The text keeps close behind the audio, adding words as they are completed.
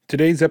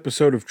Today's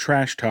episode of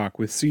Trash Talk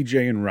with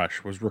CJ and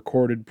Rush was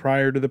recorded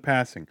prior to the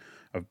passing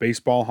of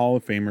Baseball Hall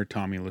of Famer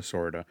Tommy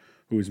Lasorda,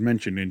 who is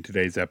mentioned in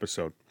today's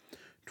episode.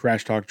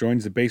 Trash Talk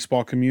joins the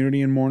baseball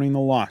community in mourning the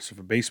loss of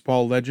a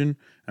baseball legend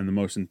and the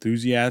most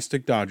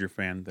enthusiastic Dodger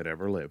fan that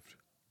ever lived.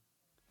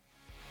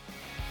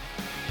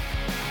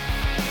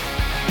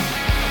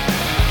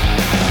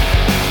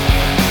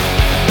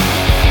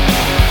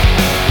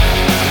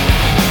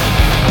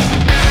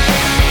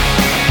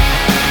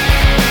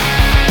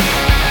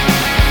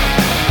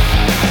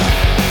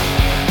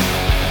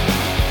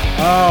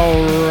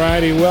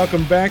 Alrighty,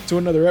 welcome back to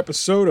another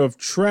episode of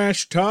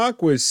Trash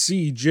Talk with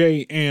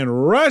CJ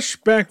and Rush,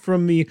 back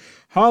from the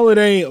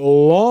holiday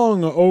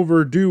long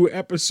overdue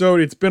episode.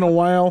 It's been a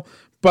while,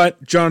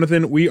 but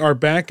Jonathan, we are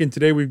back, and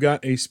today we've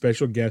got a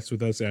special guest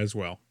with us as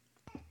well.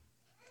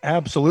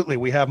 Absolutely.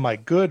 We have my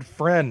good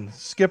friend,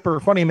 Skipper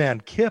Funny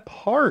Man, Kip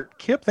Hart.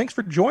 Kip, thanks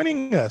for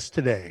joining us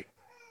today.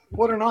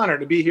 What an honor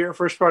to be here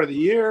first part of the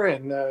year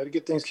and to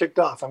get things kicked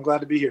off. I'm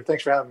glad to be here.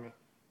 Thanks for having me.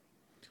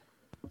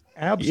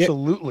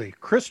 Absolutely. Yep.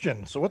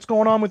 Christian, so what's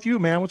going on with you,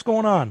 man? What's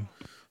going on?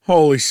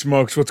 Holy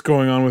smokes, what's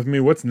going on with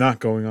me? What's not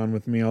going on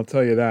with me? I'll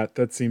tell you that.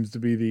 That seems to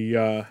be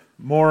the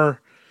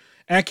more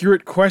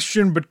accurate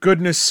question, but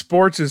goodness,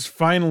 sports is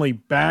finally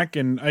back.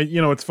 And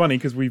it's funny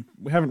because we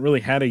haven't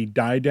really had a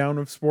die down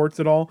of sports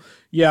at all.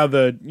 Yeah,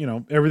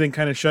 everything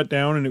kind of shut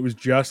down and it was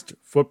just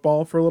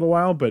football for a little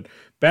while, but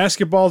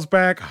basketball's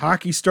back.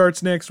 Hockey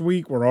starts next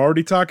week. We're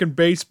already talking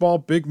baseball,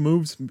 big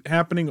moves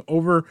happening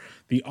over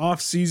the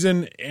off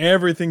season.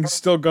 Everything's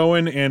still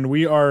going, and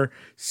we are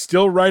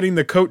still riding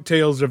the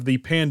coattails of the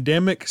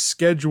pandemic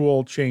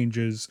schedule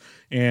changes.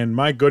 And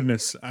my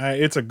goodness,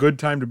 it's a good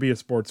time to be a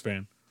sports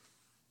fan.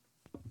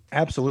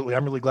 Absolutely.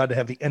 I'm really glad to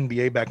have the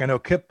NBA back. I know,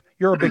 Kip,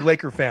 you're a big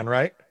Laker fan,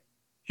 right?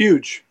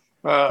 Huge.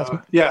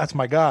 That's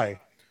my guy.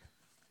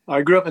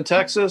 I grew up in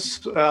Texas,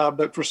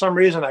 but for some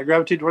reason I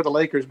gravitated toward the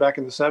Lakers back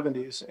in the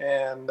 70s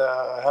and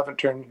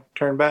haven't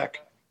turned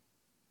back.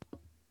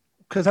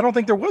 Because I don't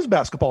think there was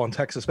basketball in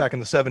Texas back in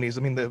the 70s.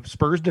 I mean, the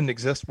Spurs didn't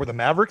exist. Were the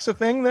Mavericks a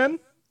thing then?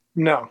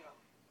 No.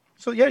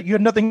 So, yeah, you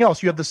had nothing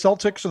else. You had the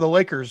Celtics or the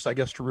Lakers, I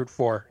guess, to root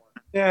for.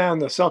 Yeah,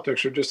 and the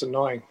Celtics are just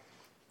annoying.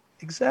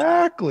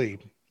 Exactly.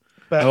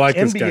 But I like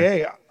NBA, this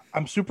guy.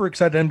 I'm super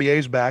excited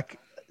NBA's back.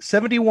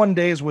 71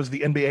 days was the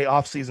NBA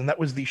offseason. That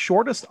was the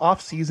shortest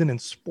offseason in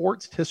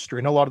sports history.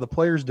 And a lot of the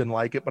players didn't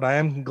like it, but I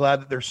am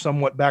glad that they're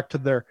somewhat back to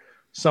their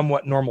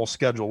somewhat normal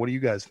schedule. What do you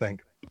guys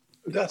think?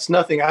 That's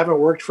nothing. I haven't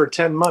worked for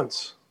 10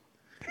 months.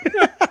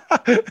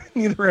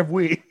 Neither have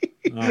we.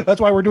 Oh. That's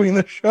why we're doing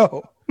this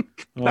show.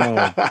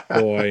 Oh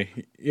boy.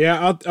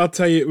 Yeah, I'll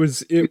tell you,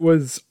 it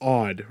was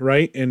odd,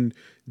 right? And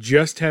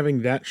just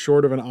having that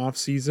short of an off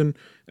season,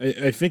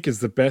 I think is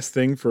the best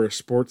thing for a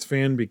sports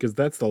fan, because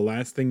that's the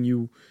last thing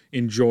you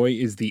enjoy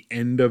is the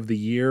end of the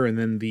year and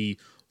then the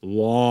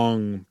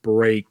long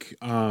break.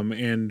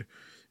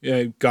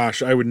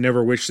 Gosh, I would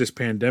never wish this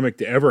pandemic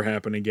to ever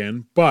happen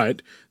again,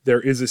 but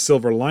there is a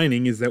silver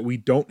lining, is that we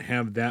don't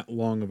have that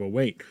long of a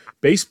wait.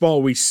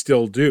 Baseball, we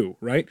still do,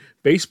 right?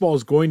 Baseball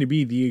is going to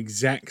be the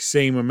exact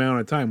same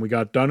amount of time. We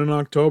got done in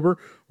October.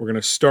 We're going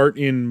to start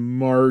in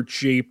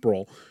March,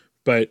 April.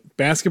 But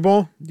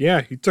basketball,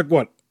 yeah, you took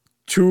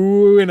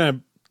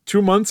 2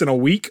 months and a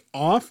week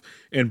off,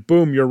 and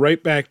boom, you're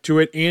right back to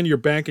it, and you're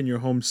back in your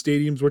home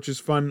stadiums, which is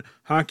fun.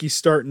 Hockey's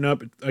starting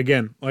up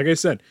again. Like I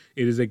said,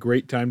 it is a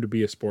great time to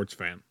be a sports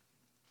fan.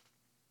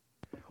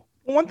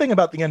 One thing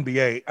about the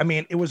NBA, I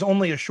mean, it was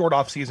only a short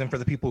off season for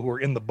the people who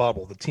were in the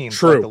bubble, the teams.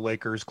 True. Like the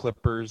Lakers,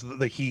 Clippers,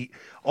 the Heat,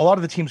 a lot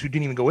of the teams who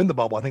didn't even go in the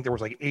bubble. I think there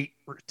was like 8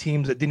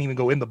 teams that didn't even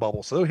go in the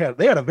bubble. So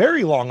they had a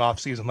very long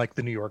off season, like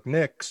the New York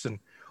Knicks and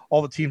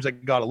all the teams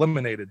that got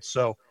eliminated.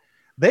 So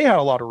they had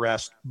a lot of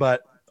rest,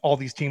 but all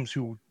these teams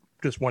who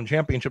just won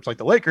championships like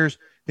the Lakers,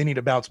 they need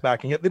to bounce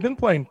back. And yet they've been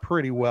playing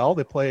pretty well.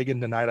 They play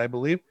again tonight, I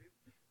believe.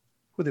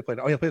 Who they played?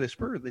 Oh, yeah, they play the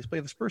Spurs. They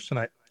play the Spurs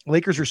tonight.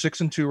 Lakers are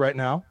 6-2 right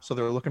now, so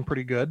they're looking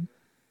pretty good.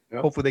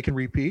 Yep. Hopefully they can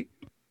repeat.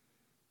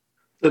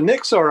 The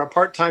Knicks are a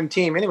part-time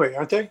team anyway,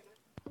 aren't they?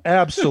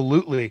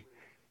 Absolutely.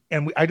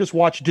 And I just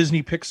watched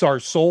Disney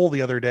Pixar's Soul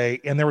the other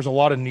day, and there was a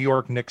lot of New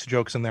York Knicks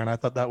jokes in there, and I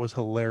thought that was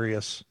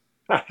hilarious.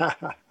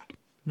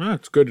 Well,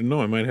 it's good to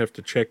know. I might have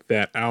to check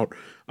that out.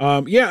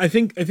 I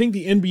think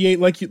the NBA,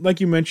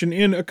 like you mentioned,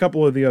 in a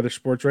couple of the other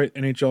sports, right?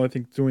 NHL, I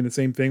think, doing the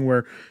same thing,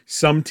 where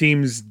some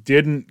teams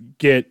didn't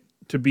get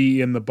to be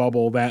in the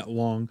bubble that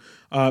long.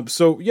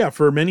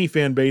 For many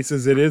fan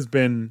bases, it has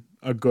been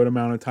a good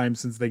amount of time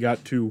since they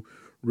got to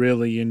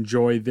really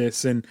enjoy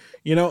this. And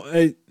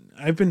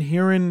I've been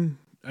hearing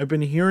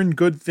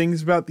good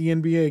things about the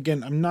NBA.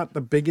 Again, I'm not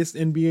the biggest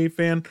NBA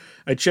fan.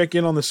 I check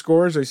in on the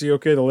scores. I see,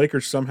 okay, the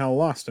Lakers somehow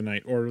lost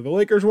tonight, or the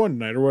Lakers won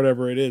tonight, or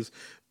whatever it is.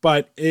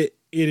 But it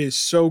is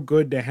so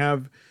good to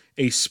have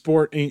a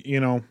sport,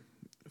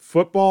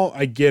 football.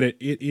 I get it.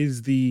 It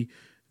is the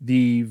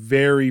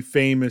very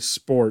famous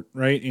sport,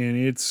 right? And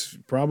it's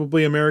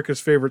probably America's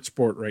favorite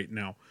sport right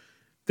now.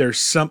 There's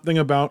something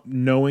about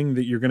knowing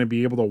that you're going to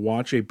be able to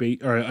watch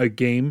a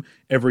game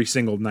every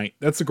single night.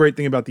 That's the great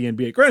thing about the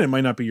NBA. Granted, it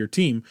might not be your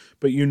team,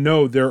 but you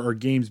know there are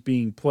games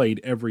being played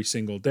every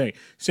single day.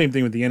 Same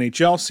thing with the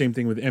NHL, same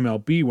thing with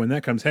MLB. When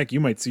that comes, heck, you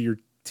might see your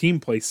team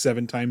play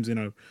 7 times in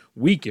a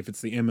week if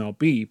it's the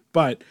MLB.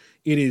 But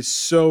it is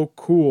so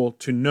cool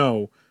to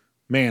know,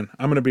 man,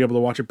 I'm going to be able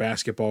to watch a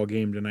basketball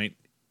game tonight.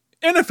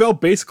 NFL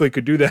basically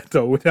could do that,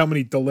 though, with how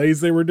many delays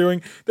they were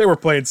doing. They were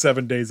playing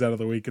 7 days out of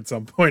the week at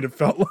some point, it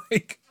felt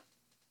like.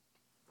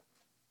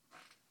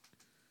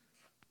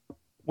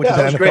 Which is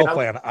an NFL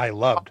plan I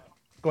loved.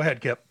 Go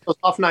ahead, Kip. Those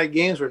off-night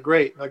games were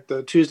great, like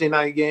the Tuesday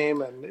night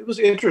game, and it was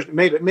interesting.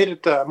 Made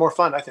it more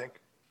fun, I think.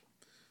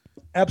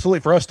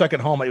 Absolutely. For us stuck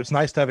at home, it was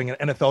nice having an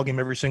NFL game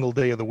every single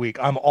day of the week.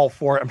 I'm all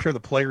for it. I'm sure the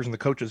players and the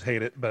coaches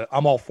hate it, but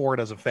I'm all for it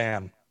as a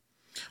fan.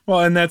 Well,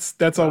 and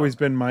that's always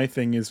been my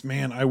thing is,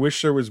 man, I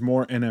wish there was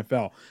more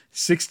NFL.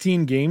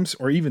 16 games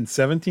or even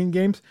 17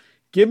 games.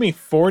 Give me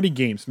 40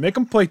 games. Make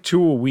them play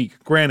 2 a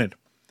week. Granted,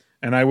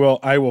 and I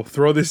will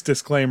throw this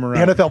disclaimer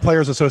out. The NFL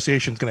Players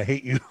Association is going to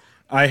hate you.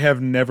 I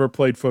have never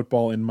played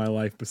football in my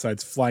life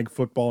besides flag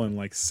football in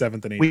like 7th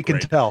and 8th grade. We can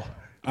tell.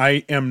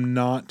 I am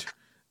not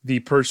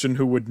the person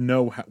who would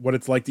know what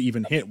it's like to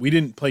even hit. We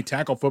didn't play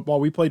tackle football.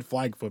 We played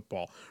flag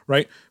football,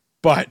 right?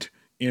 But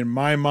in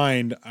my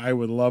mind, I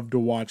would love to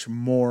watch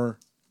more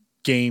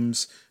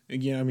games.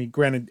 Yeah, I mean,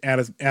 granted, add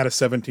a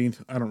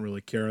 17th, I don't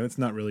really care. That's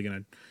not really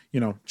going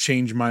to,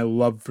 change my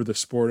love for the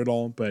sport at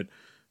all. But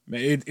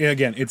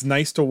again, it's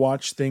nice to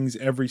watch things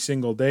every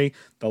single day.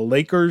 The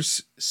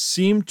Lakers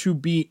seem to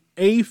be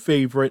a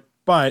favorite,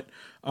 but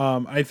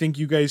I think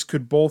you guys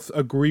could both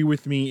agree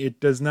with me. It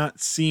does not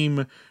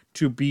seem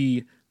to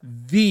be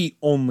the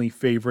only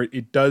favorite.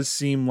 It does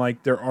seem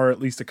like there are at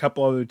least a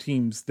couple other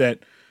teams that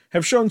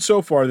have shown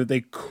so far that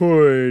they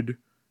could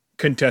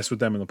contest with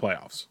them in the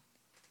playoffs.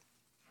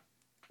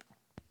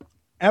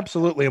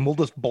 Absolutely, and we'll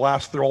just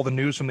blast through all the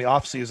news from the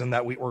offseason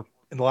that we were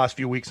in the last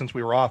few weeks since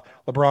we were off.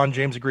 LeBron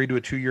James agreed to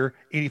a 2-year,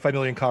 $85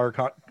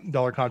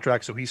 million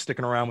contract, so he's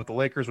sticking around with the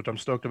Lakers, which I'm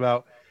stoked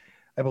about.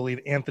 I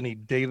believe Anthony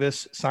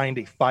Davis signed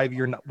a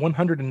 5-year,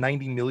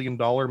 $190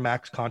 million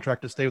max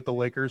contract to stay with the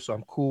Lakers, so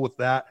I'm cool with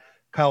that.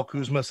 Kyle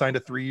Kuzma signed a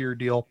 3-year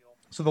deal.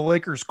 So the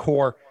Lakers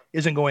core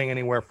isn't going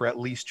anywhere for at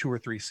least 2 or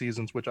 3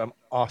 seasons, which I'm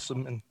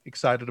awesome and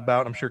excited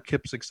about. I'm sure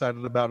Kip's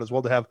excited about as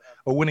well to have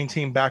a winning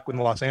team back in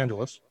Los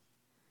Angeles.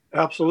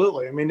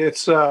 Absolutely. I mean,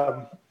 it's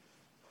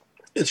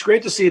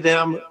great to see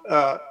them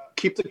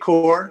keep the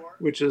core,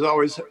 which is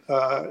always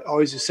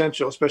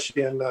essential,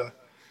 especially in the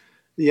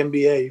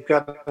NBA. You've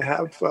got to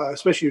have,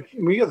 especially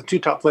when you got the 2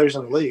 top players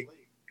in the league,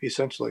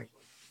 essentially,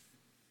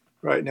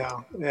 right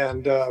now.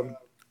 And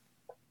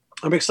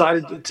I'm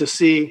excited to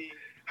see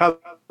how,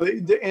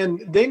 and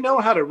they know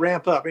how to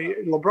ramp up. I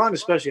mean, LeBron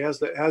especially has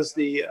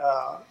the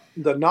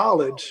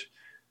knowledge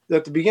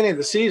that the beginning of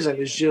the season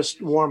is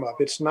just warm up.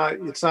 It's not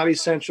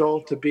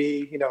essential to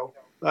be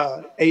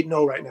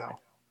 8-0 right now.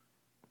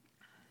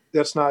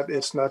 That's not an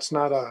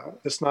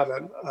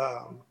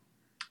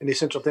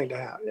essential thing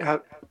to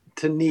have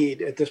to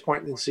need at this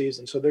point in the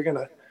season. So they're going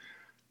to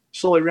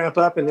slowly ramp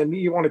up, and then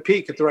you want to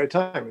peak at the right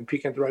time, and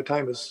peaking at the right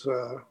time is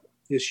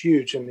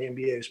huge in the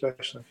NBA,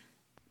 especially.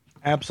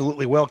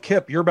 Absolutely. Well,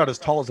 Kip, you're about as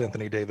tall as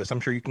Anthony Davis. I'm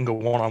sure you can go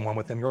one-on-one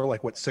with him. You're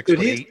like, what,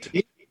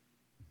 6'8"?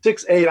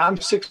 6'8". I'm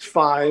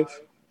 6'5".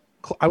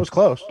 I was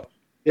close.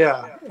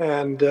 Yeah.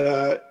 And,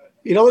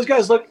 those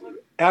guys look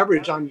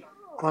average on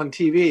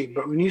TV,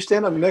 but when you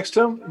stand up next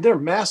to them, they're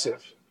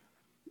massive.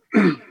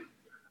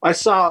 I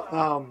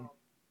saw,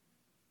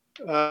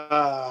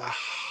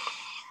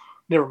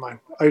 never mind.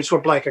 I just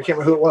went blank. I can't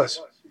remember who it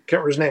was.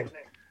 Can't remember his name.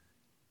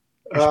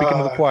 You're speaking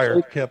to the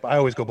choir, Kip. I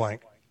always go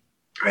blank.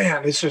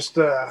 Man, it's just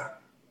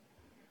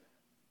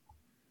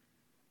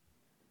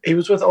he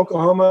was with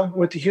Oklahoma,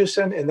 went to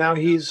Houston, and now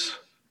he's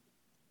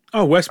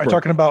Westbrook. Are you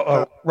talking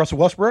about Russell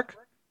Westbrook?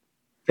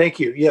 Thank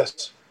you.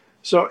 Yes.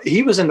 So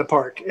he was in the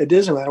park at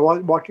Disneyland. I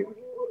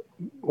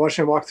watched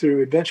him walk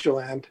through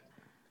Adventureland.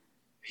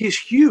 He's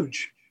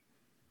huge.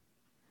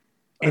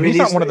 And he's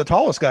not one of the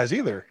tallest guys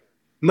either.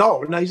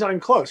 No, he's not even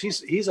close.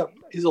 He's a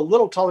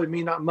little taller than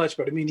me, not much,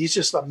 but I mean, he's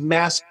just a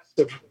massive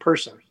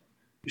person.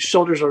 His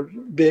shoulders are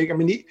big. I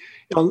mean,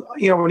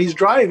 when he's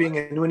driving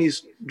and when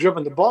he's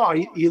dribbling the ball,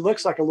 he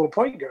looks like a little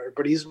point guard,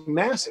 but he's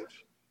massive.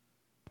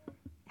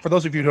 For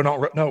those of you who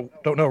don't know,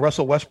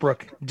 Russell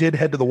Westbrook did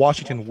head to the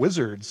Washington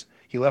Wizards.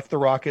 He left the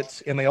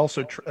Rockets, and they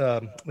also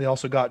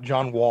got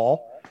John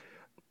Wall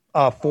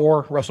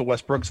for Russell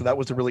Westbrook. So that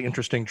was a really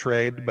interesting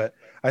trade, but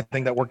I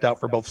think that worked out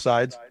for both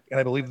sides. And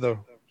I believe the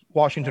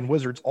Washington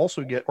Wizards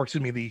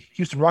the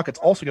Houston Rockets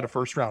also get a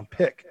first-round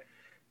pick.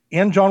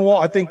 And John Wall,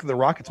 I think the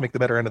Rockets make the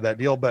better end of that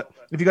deal. But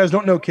if you guys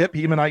don't know Kip,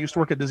 him and I used to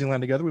work at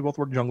Disneyland together. We both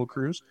worked Jungle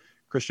Cruise.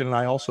 Christian and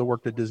I also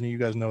worked at Disney. You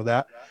guys know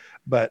that.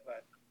 But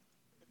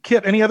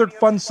Kip, any other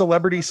fun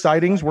celebrity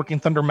sightings working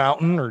Thunder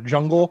Mountain or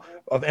Jungle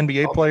of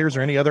NBA players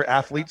or any other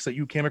athletes that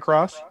you came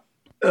across?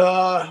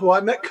 Well, I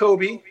met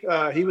Kobe.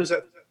 He was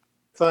at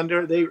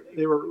Thunder.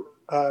 They were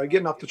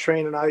getting off the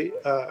train, and I,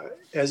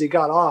 as he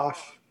got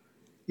off,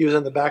 he was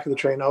in the back of the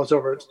train. I was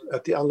over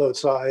at the unload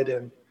side,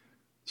 and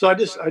so I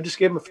just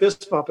gave him a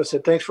fist bump. I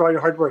said, "Thanks for all your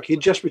hard work." He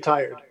just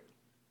retired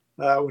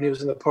when he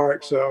was in the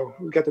park, so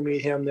we got to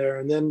meet him there.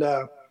 And then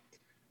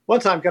one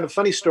time, kind of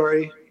funny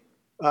story.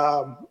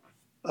 Amari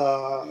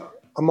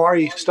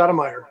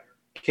Stoudemire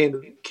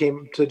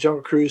came to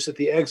Jungle Cruise at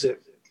the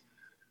exit.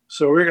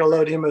 So we were going to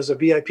load him as a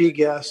VIP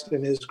guest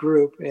in his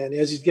group. And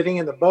as he's getting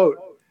in the boat,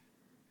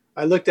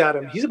 I looked at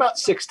him. He's about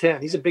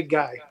 6'10". He's a big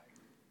guy.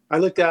 I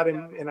looked at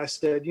him and I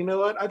said, "You know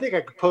what? I think I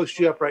could post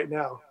you up right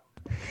now."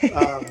 He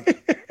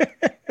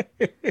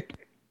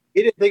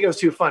didn't think it was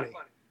too funny.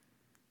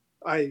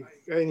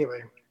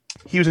 Anyway.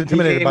 He was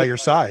intimidated by your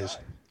size.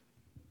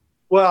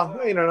 Well,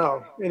 I don't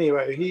know.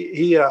 Anyway,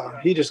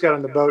 he just got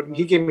on the boat and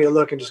he gave me a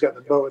look and just got in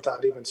the boat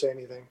without even saying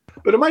anything.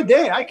 But in my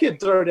day, I could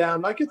throw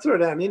down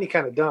any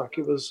kind of dunk.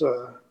 It was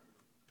a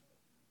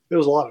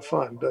lot of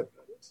fun, but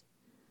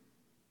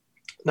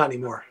not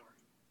anymore.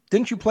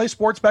 Didn't you play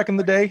sports back in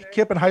the day,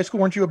 Kip, in high school?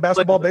 Weren't you a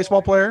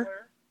baseball player?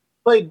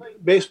 Played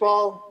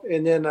baseball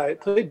and then I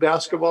played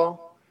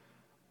basketball.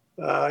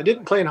 I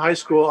didn't play in high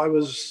school. I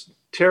was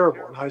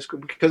terrible in high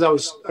school because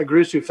I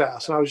grew too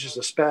fast and I was just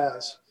a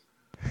spaz.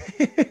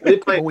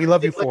 Well, we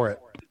love you for it.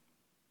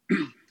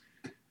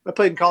 I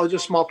played in college, a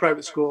small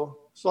private school.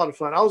 It's a lot of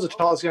fun. I was the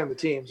tallest guy on the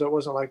team, so it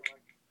wasn't like.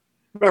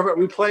 Remember,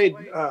 we played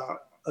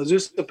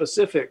Azusa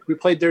Pacific. We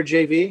played their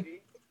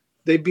JV.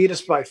 They beat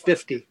us by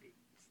 50.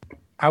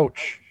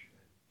 Ouch.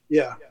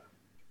 Yeah.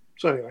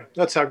 So anyway,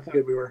 that's how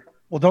good we were.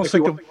 Well, don't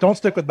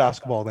stick with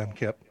basketball then,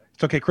 Kip.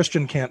 It's okay.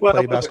 Christian can't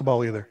play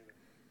basketball either.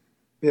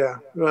 Yeah,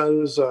 well, it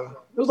was a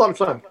lot of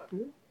fun.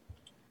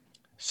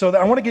 So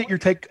I want to get your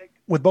take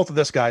with both of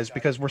this, guys,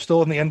 because we're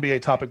still in the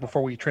NBA topic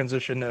before we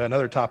transition to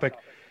another topic.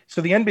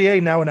 So the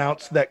NBA now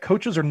announced that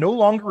coaches are no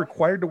longer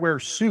required to wear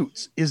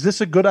suits. Is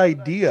this a good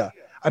idea?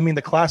 I mean,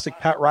 the classic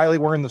Pat Riley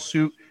wearing the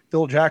suit,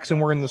 Phil Jackson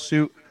wearing the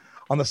suit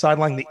on the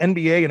sideline. The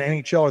NBA and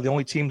NHL are the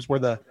only teams where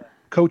the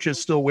coaches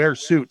still wear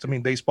suits. I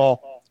mean,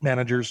 baseball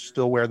managers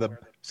still wear the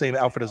same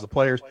outfit as the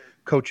players.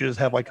 Coaches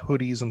have like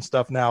hoodies and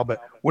stuff now.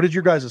 But what is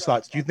your guys'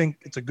 thoughts? Do you think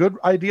it's a good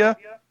idea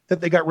that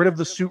they got rid of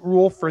the suit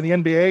rule for the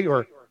NBA,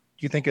 or do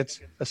you think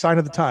it's a sign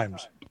of the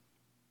times?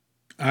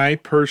 I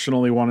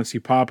personally want to see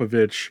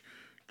Popovich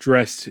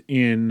dressed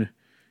in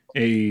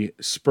a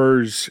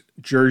Spurs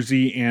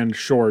jersey and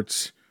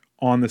shorts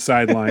on the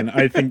sideline.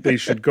 I think they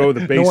should go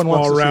the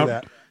baseball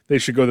route. They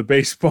should go the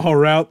baseball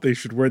route. They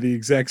should wear the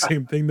exact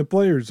same thing the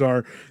players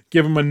are.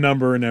 Give them a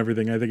number and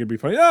everything. I think it'd be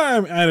funny.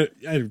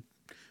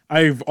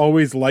 I've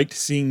always liked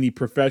seeing the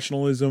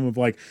professionalism of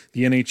like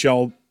the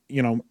NHL,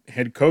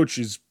 head coach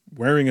is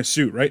wearing a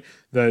suit, right?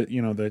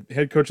 The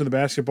head coach of the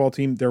basketball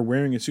team, they're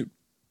wearing a suit.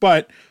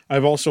 But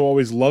I've also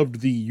always loved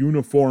the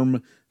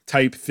uniform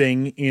type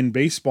thing in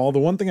baseball. The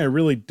one thing I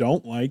really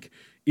don't like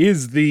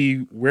is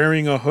the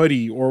wearing a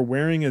hoodie or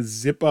wearing a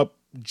zip up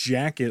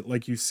jacket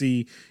like you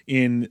see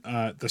in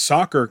the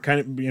soccer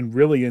and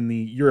really in the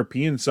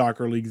European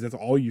soccer leagues. That's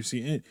all you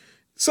see.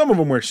 Some of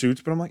them wear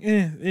suits, but I'm like,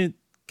 it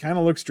kind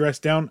of looks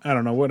dressed down. I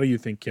don't know. What do you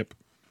think, Kip?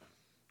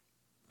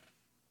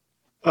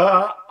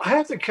 I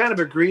have to kind of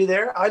agree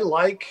there. I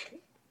like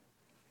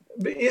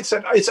it's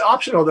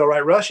optional though,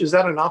 right, Rush? Is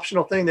that an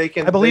optional thing they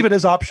can? I believe it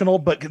is optional,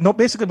 but no.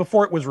 Basically,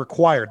 before it was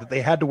required that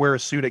they had to wear a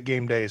suit at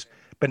game days,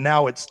 but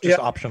now it's just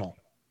optional.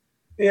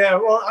 Yeah,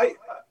 well,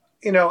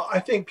 I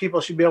think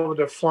people should be able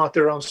to flaunt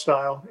their own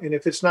style, and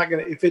if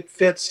it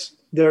fits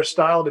their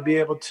style to be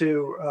able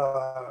to,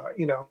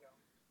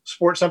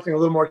 sport something a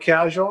little more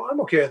casual, I'm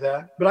okay with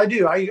that. But I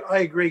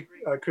agree,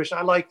 Christian.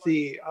 I like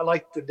the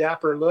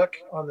dapper look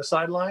on the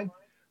sideline.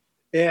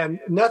 And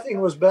nothing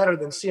was better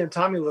than seeing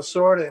Tommy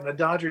Lasorda in a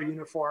Dodger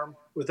uniform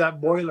with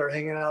that boiler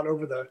hanging out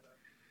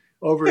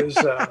over his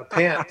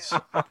pants.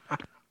 But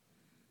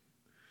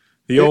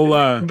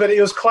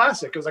it was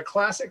classic. It was a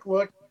classic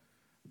look.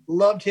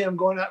 Loved him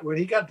going out when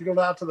he got to go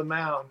out to the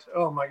mound.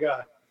 Oh my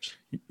God!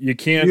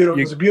 It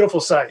was a beautiful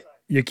sight.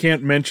 You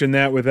can't mention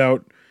that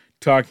without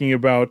talking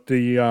about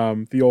the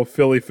old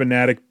Philly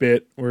Fanatic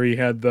bit where he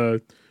had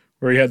the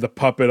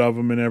puppet of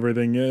him and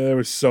everything. It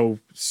was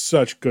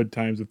such good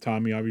times with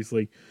Tommy.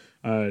 Obviously,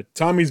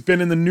 Tommy's been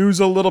in the news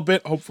a little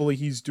bit. Hopefully,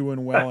 he's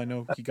doing well. I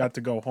know he got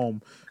to go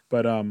home,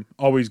 but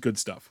always good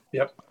stuff.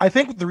 Yep. I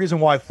think the reason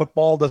why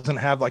football doesn't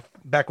have like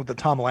back with the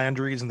Tom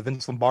Landrys and the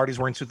Vince Lombardis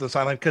wearing suits on the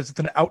sideline because it's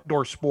an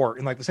outdoor sport,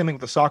 and like the same thing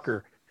with the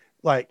soccer,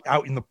 like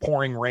out in the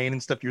pouring rain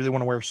and stuff. You really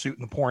want to wear a suit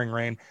in the pouring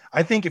rain.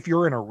 I think if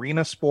you're an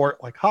arena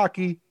sport like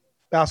hockey,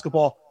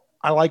 basketball,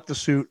 I like the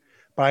suit,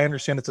 but I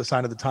understand it's a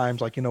sign of the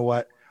times. Like, you know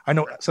what? I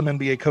know some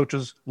NBA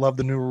coaches love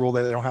the new rule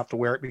that they don't have to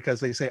wear it because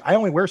they say, I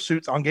only wear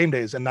suits on game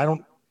days and I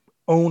don't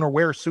own or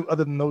wear a suit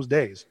other than those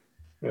days.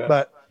 Yeah.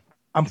 But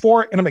I'm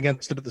for it and I'm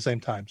against it at the same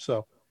time.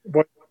 So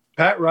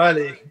Pat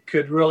Riley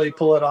could really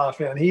pull it off,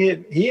 man. He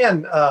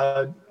and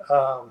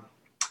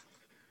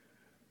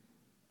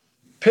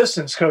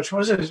Pistons coach,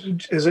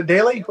 is it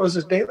Daly? Was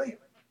it Daly?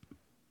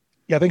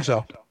 Yeah, I think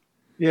so.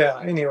 Yeah.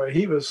 Anyway,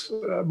 he was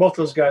both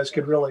those guys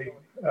could really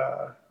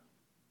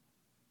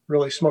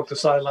smoke the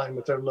sideline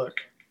with their look.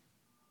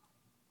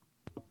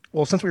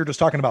 Well, since we were just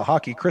talking about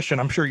hockey, Christian,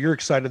 I'm sure you're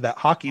excited that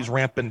hockey's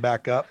ramping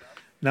back up.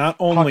 Not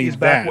only Hockey's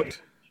that,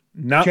 back,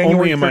 not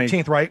January only am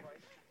 13th, right?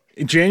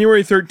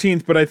 January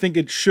 13th, but I think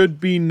it should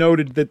be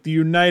noted that the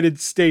United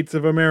States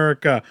of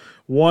America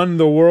won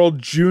the World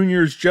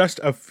Juniors just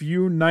a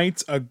few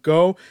nights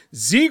ago.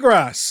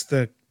 Zegras,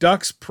 the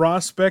Ducks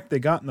prospect they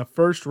got in the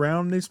first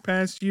round this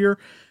past year,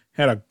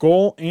 had a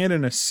goal and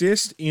an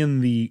assist in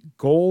the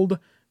gold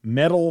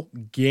medal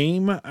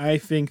game. I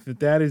think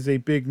that is a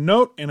big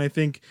note, and I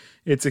think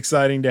it's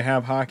exciting to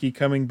have hockey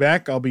coming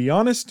back. I'll be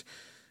honest,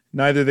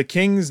 neither the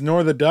Kings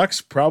nor the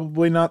Ducks,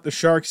 probably not the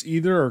Sharks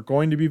either, are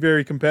going to be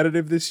very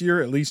competitive this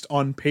year, at least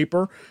on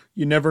paper.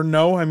 You never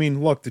know. I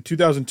mean, look, the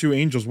 2002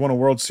 Angels won a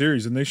World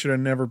Series, and they should have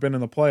never been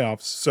in the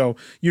playoffs. So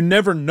you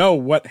never know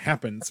what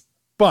happens.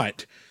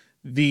 But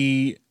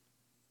the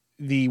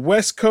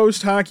West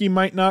Coast hockey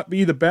might not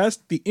be the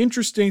best. The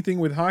interesting thing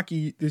with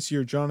hockey this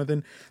year,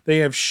 Jonathan, they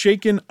have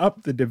shaken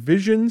up the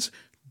divisions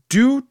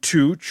due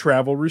to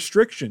travel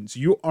restrictions.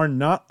 You are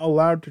not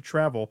allowed to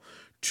travel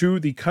to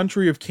the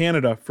country of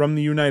Canada from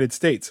the United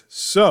States.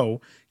 So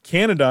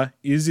Canada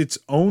is its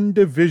own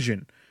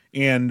division.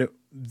 And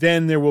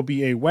then there will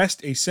be a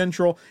West, a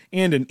Central,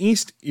 and an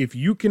East. If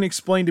you can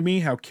explain to me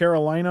how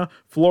Carolina,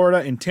 Florida,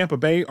 and Tampa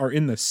Bay are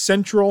in the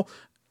Central,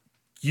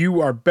 you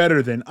are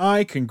better than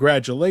I.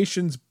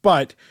 Congratulations.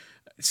 But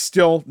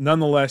still,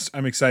 nonetheless,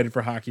 I'm excited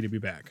for hockey to be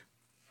back.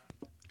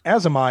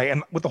 As am I.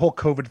 And with the whole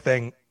COVID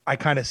thing, I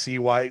kind of see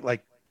why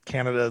like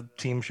Canada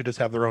teams should just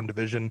have their own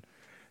division.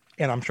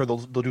 And I'm sure they'll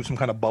do some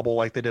kind of bubble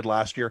like they did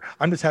last year.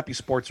 I'm just happy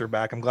sports are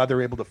back. I'm glad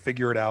they're able to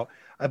figure it out.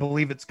 I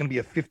believe it's going to be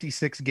a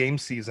 56 game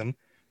season.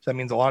 So that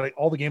means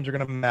all the games are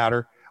going to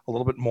matter a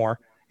little bit more.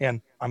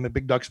 And I'm a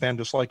big Ducks fan,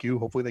 just like you.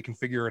 Hopefully they can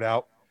figure it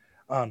out.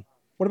 What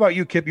about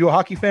you, Kip? You a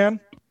hockey fan?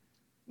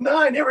 No,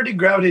 I never did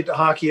gravitate to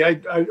hockey.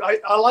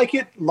 I like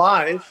it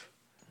live.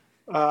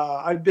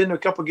 I've been to a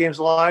couple games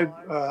live,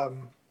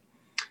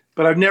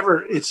 but I've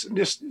never. It's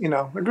just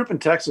I grew up in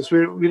Texas.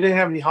 We didn't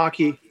have any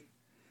hockey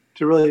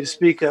to really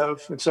speak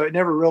of, and so it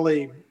never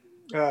really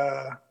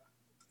caught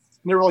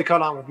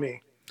on with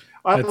me.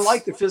 I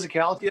like the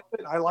physicality of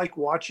it. I like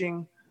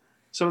watching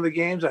some of the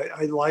games.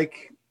 I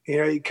like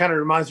it kind of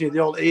reminds me of the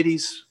old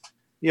 '80s,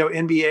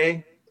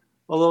 NBA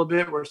a little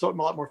bit, where it's a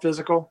lot more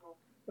physical.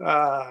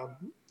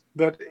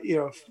 But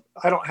if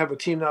I don't have a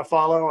team that I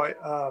follow,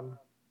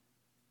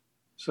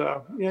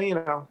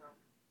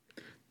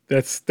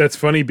 That's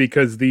funny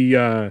because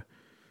the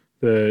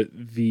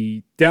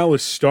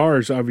Dallas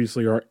Stars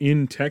obviously are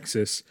in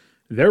Texas.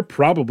 They're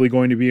probably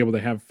going to be able to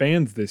have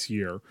fans this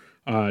year,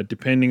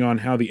 depending on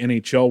how the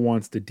NHL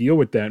wants to deal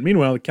with that.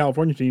 Meanwhile, the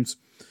California teams,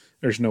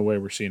 there's no way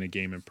we're seeing a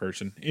game in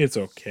person. It's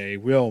okay.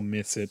 We'll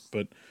miss it,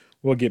 but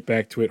we'll get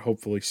back to it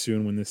hopefully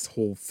soon when this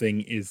whole thing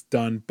is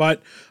done.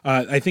 But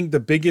I think the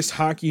biggest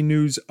hockey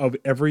news of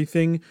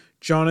everything,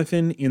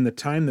 Jonathan, in the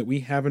time that we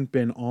haven't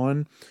been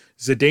on,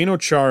 Zdeno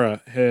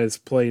Chara has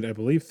played, I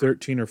believe,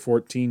 13 or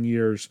 14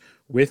 years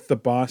with the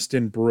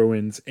Boston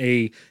Bruins,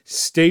 a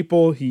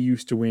staple. He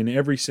used to win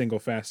every single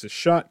fastest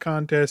shot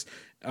contest.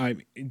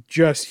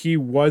 He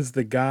was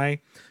the guy.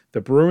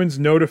 The Bruins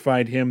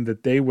notified him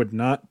that they would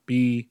not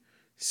be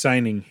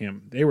signing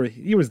him.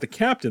 He was the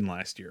captain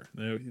last year.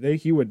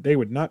 They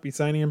would not be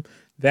signing him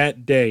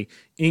that day.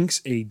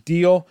 Inks a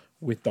deal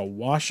with the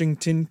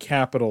Washington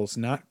Capitals,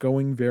 not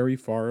going very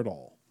far at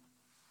all.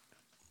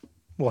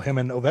 Well, him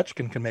and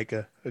Ovechkin can make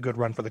a good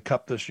run for the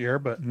Cup this year,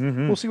 but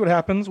We'll see what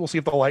happens. We'll see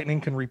if the Lightning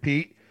can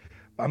repeat.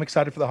 I'm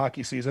excited for the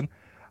hockey season.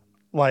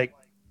 Like,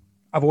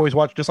 I've always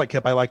watched, just like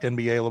Kip, I liked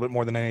NBA a little bit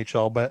more than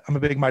NHL, but I'm a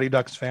big Mighty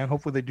Ducks fan.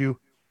 Hopefully they do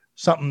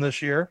something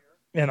this year.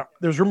 And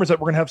there's rumors that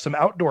we're going to have some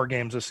outdoor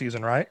games this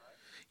season, right?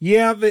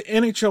 Yeah, the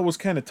NHL was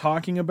kind of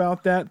talking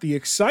about that. The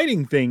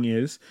exciting thing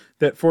is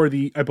that for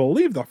I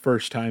believe the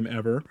first time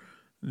ever,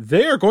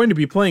 they are going to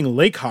be playing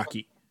lake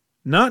hockey,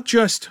 not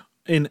just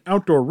an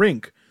outdoor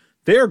rink.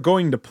 They are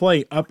going to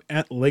play up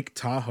at Lake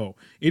Tahoe.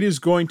 It is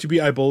going to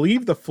be, I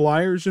believe, the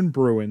Flyers and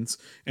Bruins,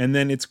 and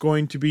then it's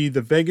going to be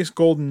the Vegas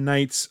Golden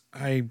Knights.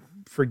 I'm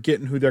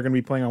forgetting who they're going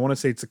to be playing. I want to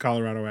say it's the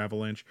Colorado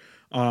Avalanche,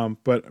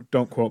 but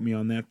don't quote me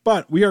on that.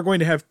 But we are going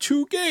to have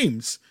 2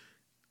 games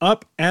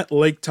up at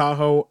Lake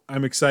Tahoe.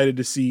 I'm excited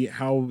to see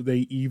how they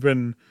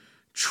even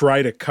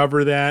try to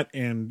cover that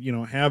and,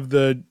 have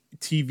the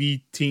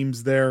TV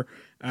teams there.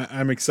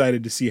 I'm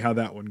excited to see how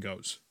that one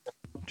goes.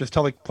 Just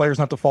tell the players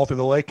not to fall through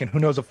the lake, and who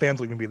knows if fans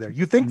will even be there.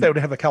 You'd think they would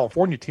have a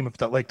California team if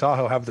that Lake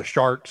Tahoe have the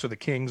Sharks or the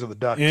Kings or the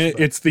Ducks.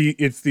 It's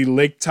the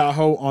Lake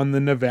Tahoe on the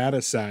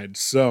Nevada side,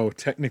 so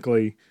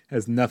technically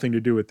has nothing to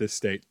do with this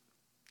state.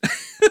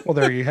 Well,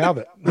 there you have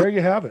it. There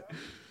you have it.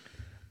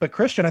 But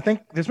Christian, I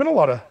think there's been a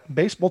lot of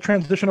baseball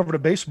transition over to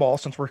baseball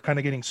since we're kind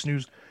of getting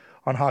snoozed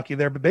on hockey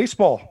there. But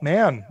baseball,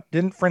 man,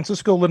 didn't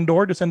Francisco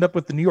Lindor just end up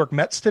with the New York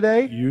Mets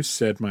today? You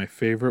said my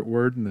favorite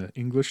word in the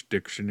English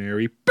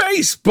dictionary,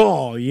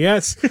 baseball.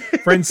 Yes,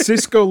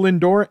 Francisco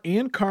Lindor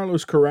and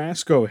Carlos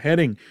Carrasco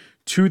heading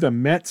to the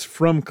Mets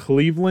from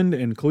Cleveland,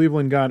 and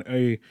Cleveland got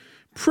a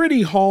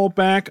pretty haul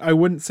back. I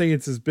wouldn't say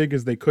it's as big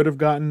as they could have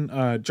gotten.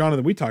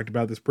 Jonathan, we talked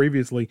about this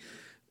previously.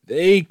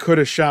 They could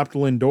have shopped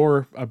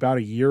Lindor about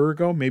a year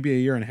ago, maybe a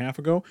year and a half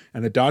ago,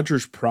 and the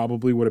Dodgers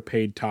probably would have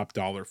paid top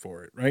dollar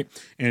for it, right?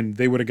 And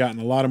they would have gotten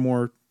a lot of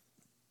more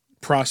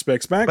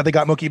prospects back. But they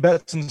got Mookie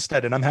Betts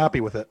instead, and I'm happy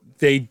with it.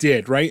 They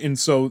did, right? And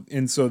so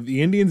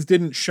the Indians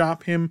didn't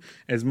shop him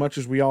as much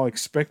as we all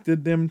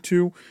expected them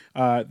to.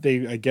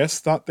 They, I guess,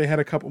 thought they had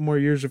a couple more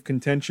years of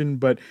contention,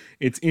 but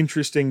it's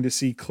interesting to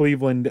see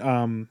Cleveland.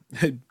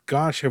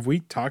 Gosh, have we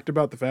talked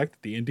about the fact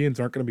that the Indians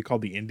aren't going to be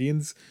called the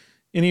Indians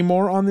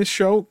anymore on this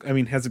show? I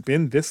mean, has it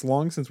been this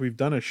long since we've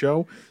done a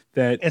show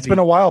that it's been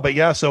a while, but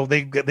yeah, so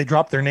they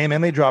dropped their name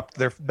and they dropped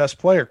their best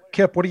player.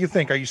 Kip, what do you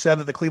think? Are you sad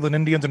that the Cleveland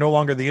Indians are no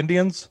longer the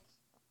Indians?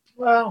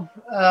 Well,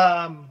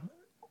 I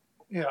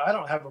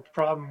don't have a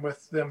problem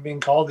with them being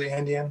called the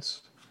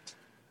Indians,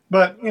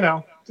 but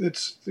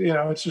it's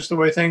just the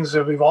way things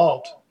have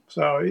evolved.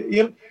 So,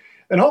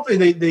 and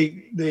hopefully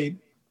they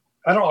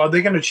I don't know, are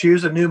they going to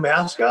choose a new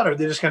mascot, or are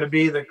they just going to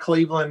be the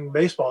Cleveland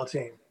baseball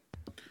team?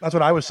 That's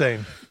what I was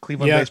saying.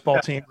 Cleveland baseball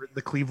team,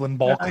 the Cleveland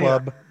Ball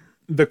Club. Yeah.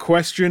 The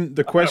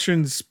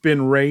question's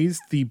been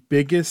raised. The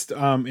biggest,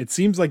 it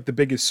seems like the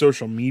biggest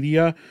social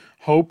media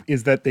hope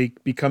is that they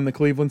become the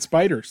Cleveland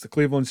Spiders. The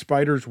Cleveland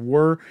Spiders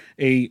were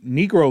a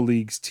Negro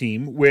Leagues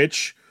team,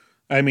 which,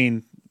 I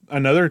mean,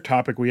 another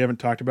topic we haven't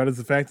talked about is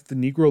the fact that the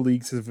Negro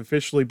Leagues have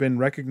officially been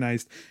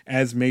recognized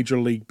as Major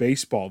League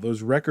Baseball.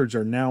 Those records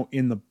are now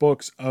in the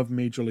books of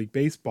Major League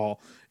Baseball,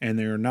 and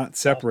they are not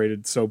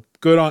separated. So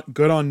good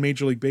on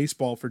Major League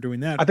Baseball for doing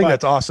that. I think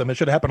that's awesome. It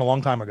should have happened a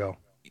long time ago.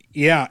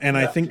 Yeah, and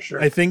I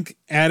think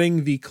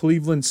adding the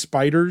Cleveland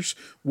Spiders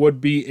would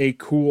be a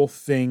cool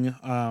thing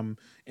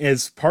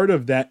as part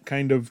of that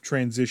kind of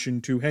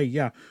transition to, hey,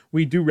 yeah,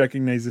 we do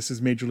recognize this as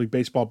Major League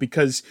Baseball,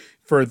 because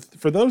for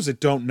those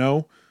that don't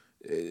know,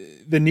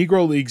 the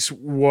Negro Leagues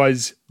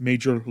was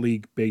Major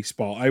League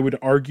Baseball. I would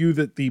argue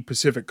that the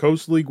Pacific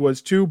Coast League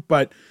was too,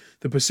 but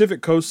the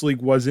Pacific Coast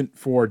League wasn't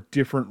for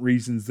different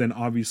reasons than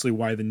obviously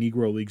why the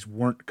Negro Leagues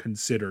weren't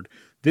considered.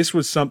 This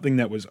was something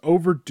that was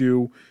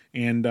overdue,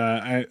 and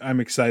I'm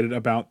excited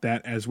about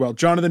that as well.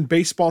 Jonathan,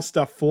 baseball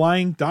stuff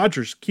flying.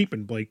 Dodgers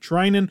keeping Blake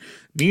Treinen.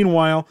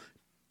 Meanwhile,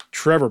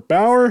 Trevor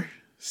Bauer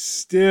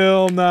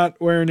still not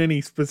wearing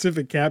any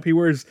specific cap. He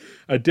wears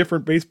a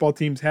different baseball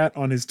team's hat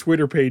on his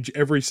Twitter page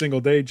every single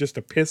day just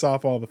to piss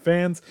off all the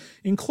fans,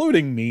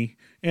 including me,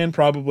 and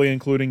probably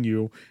including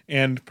you,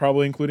 and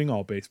probably including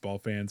all baseball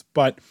fans.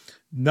 But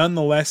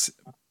nonetheless,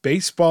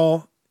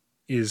 baseball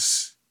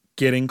is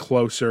getting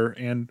closer,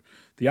 and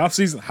the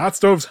offseason, hot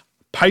stove's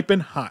piping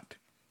hot.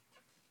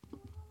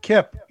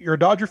 Kip, you're a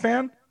Dodger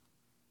fan?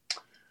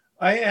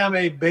 I am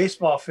a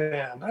baseball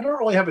fan. I don't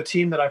really have a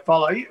team that I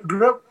follow. I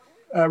grew up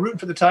rooting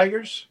for the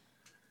Tigers.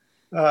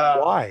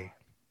 Why?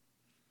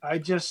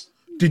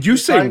 Did you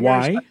say Tigers,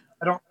 why?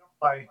 I don't know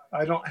why.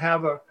 I don't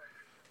have a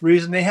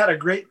reason. They had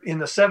in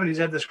the 70s,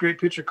 they had this great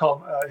pitcher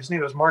called, his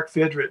name was Mark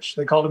Fidrich.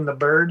 They called him the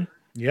Bird.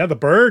 Yeah, the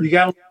Bird. You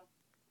got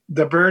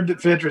the Bird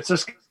Fidrich.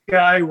 This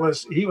guy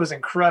was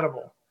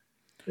incredible.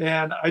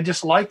 And I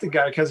just liked the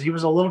guy because he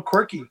was a little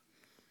quirky.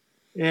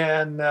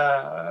 And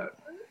I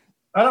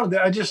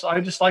just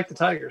like the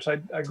Tigers. I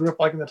grew up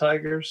liking the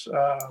Tigers.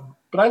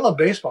 But I love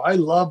baseball. I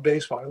love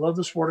baseball. I love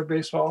the sport of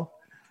baseball.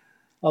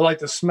 I like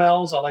the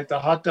smells. I like the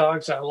hot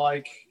dogs. I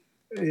love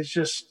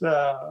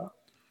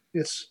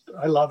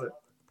it.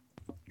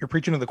 You're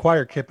preaching to the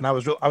choir, Kip. And I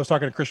was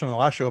talking to Christian on the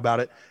last show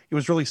about it. It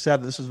was really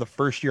sad that this is the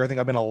first year I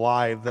think I've been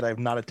alive that I've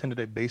not attended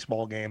a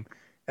baseball game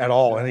at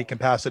all in any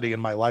capacity in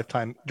my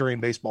lifetime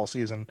during baseball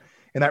season.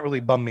 And that really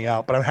bummed me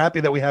out. But I'm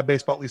happy that we have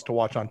baseball at least to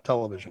watch on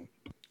television.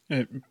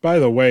 And by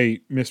the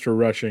way, Mr.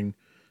 Rushing,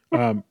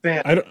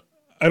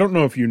 I don't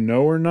know if you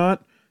know or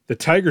not, the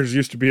Tigers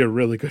used to be a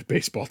really good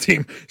baseball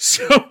team.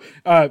 So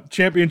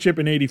championship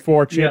in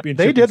 84, championship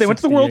they did. In they went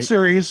to the World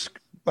Series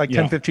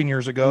 10, 15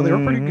 years ago. They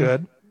were pretty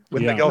good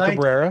with Miguel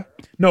Cabrera.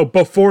 No,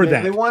 before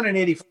that. They won in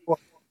 84.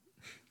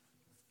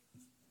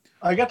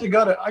 I got to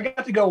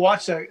go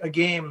watch a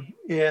game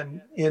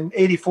in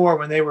 84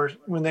 when they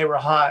were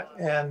hot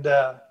and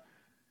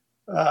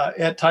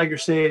at Tiger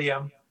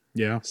Stadium.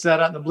 Yeah.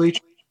 Sat out in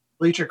the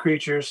bleacher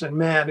creatures, and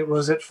man,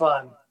 was it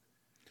fun.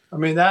 I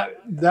mean,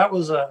 that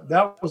was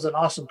an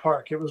awesome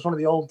park. It was one of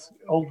the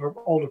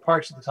older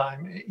parks at the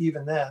time,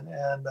 even then.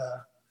 And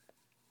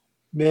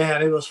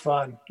man, it was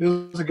fun. It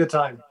was a good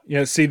time.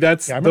 Yeah, see, I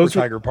remember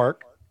Tiger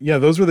Park. Yeah,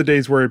 those were the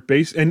days where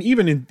and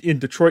even in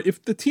Detroit,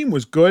 if the team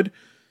was good,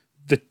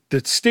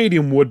 the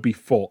stadium would be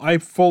full. I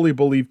fully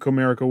believe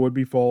Comerica would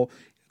be full,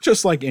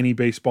 just like any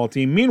baseball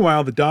team.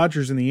 Meanwhile, the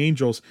Dodgers and the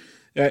Angels,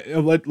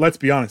 let's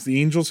be honest, the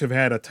Angels have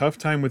had a tough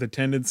time with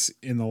attendance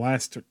in the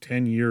last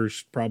 10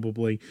 years,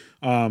 probably.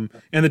 And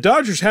the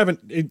Dodgers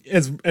haven't,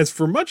 as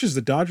for much as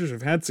the Dodgers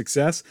have had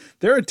success,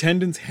 their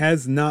attendance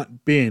has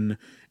not been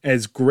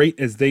as great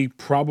as they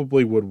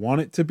probably would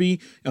want it to be.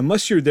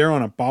 Unless you're there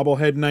on a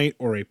bobblehead night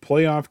or a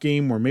playoff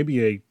game or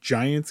maybe a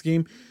Giants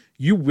game,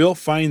 you will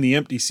find the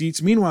empty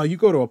seats. Meanwhile, you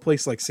go to a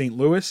place like St.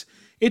 Louis,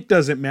 It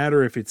doesn't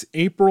matter if it's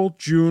April,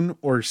 June,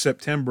 or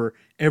September.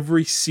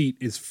 Every seat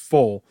is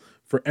full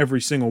for every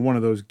single one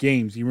of those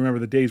games. You remember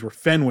the days where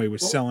Fenway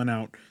was selling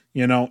out.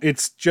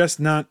 It's just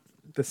not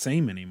the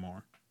same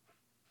anymore.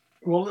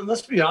 Well,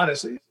 let's be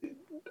honest.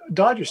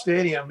 Dodger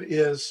Stadium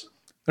is...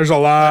 There's a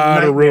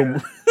lot of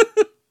room.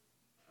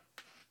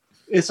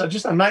 It's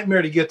just a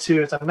nightmare to get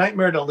to. It's a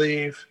nightmare to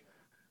leave.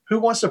 Who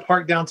wants to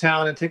park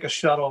downtown and take a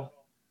shuttle?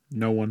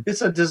 No one.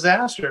 It's a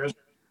disaster.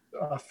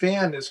 A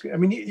fan is... I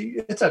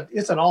mean, it's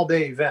an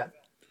all-day event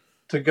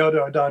to go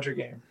to a Dodger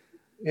game.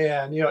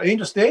 And,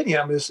 Angel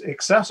Stadium is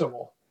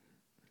accessible.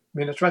 I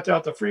mean, it's right there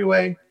off the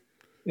freeway.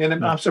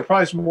 And I'm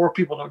surprised more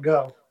people don't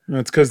go.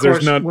 That's because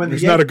there's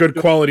not a good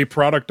quality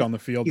product on the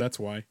field. That's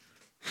why.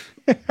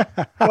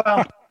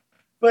 Well,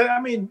 but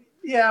I mean,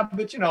 yeah,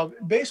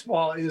 but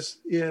baseball is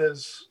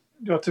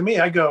to me,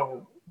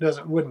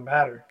 wouldn't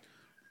matter.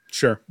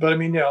 Sure. But I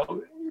mean,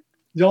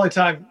 the only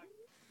time,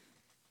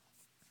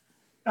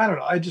 I don't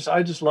know. I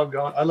just love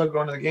going. I love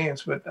going to the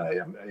games, but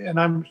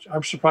I'm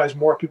surprised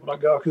more people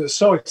don't go because it's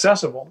so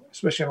accessible,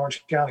 especially in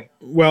Orange County.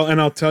 Well, and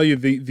I'll tell you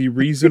the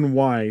reason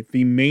why,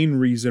 the main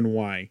reason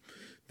why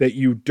that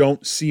you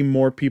don't see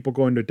more people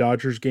going to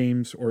Dodgers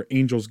games or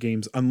Angels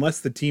games unless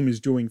the team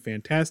is doing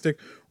fantastic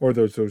or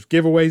those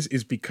giveaways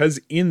is because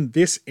in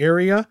this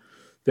area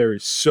there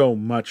is so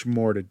much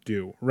more to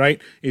do,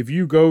 right? If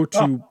you go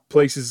to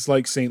places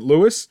like St.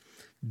 Louis,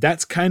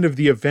 that's kind of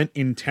the event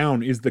in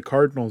town is the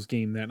Cardinals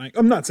game that night.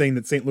 I'm not saying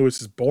that St.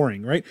 Louis is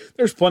boring, right?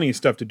 There's plenty of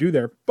stuff to do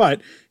there, but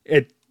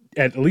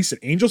at least at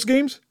Angels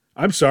games,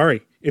 I'm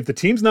sorry. If the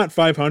team's not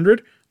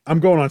 500,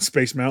 I'm going on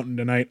Space Mountain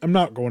tonight. I'm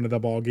not going to the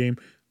ball game.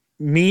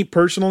 Me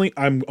personally,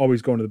 I'm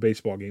always going to the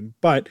baseball game,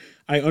 but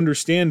I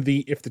understand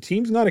if the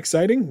team's not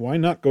exciting, why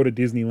not go to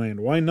Disneyland?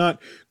 Why not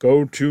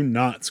go to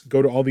Knott's?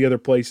 Go to all the other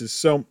places.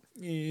 So,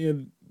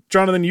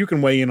 Jonathan, you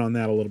can weigh in on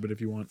that a little bit if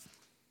you want.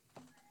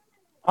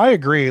 I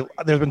agree.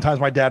 There's been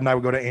times my dad and I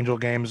would go to Angel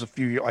games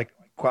like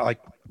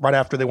right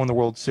after they won the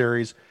World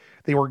Series.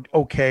 They were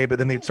okay, but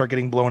then they'd start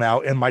getting blown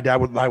out, and my dad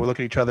and I would look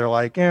at each other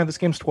like, this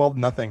game's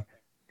 12-0.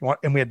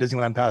 And we had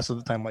Disneyland passes at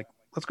the time. Like,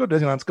 let's go to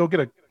Disneyland. Let's go get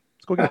a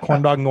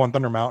corn dog and go on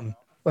Thunder Mountain.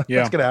 Let's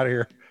get out of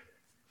here.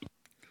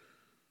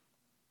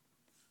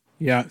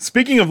 Yeah.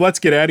 Speaking of let's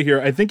get out of here,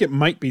 I think it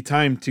might be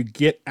time to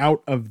get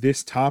out of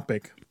this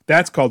topic.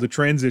 That's called a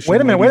transition.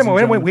 Wait a minute. We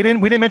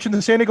didn't mention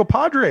the San Diego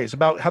Padres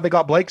about how they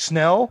got Blake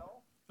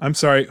Snell. I'm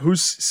sorry.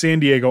 Who's San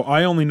Diego?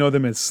 I only know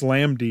them as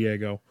Slam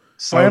Diego.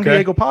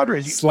 Diego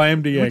Padres.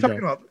 Slam Diego. We're talking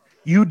about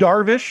you,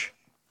 Darvish,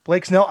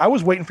 Blake Snell. I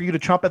was waiting for you to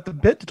chomp at the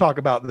bit to talk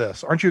about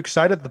this. Aren't you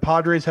excited? The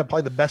Padres have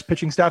probably the best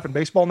pitching staff in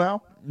baseball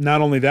now. Not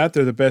only that,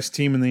 they're the best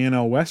team in the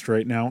NL West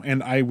right now,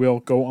 and I will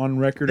go on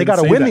record. They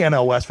got to win the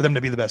NL West for them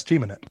to be the best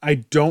team in it. I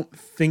don't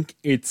think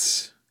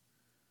it's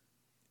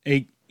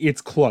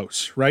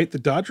close, right? The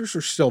Dodgers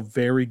are still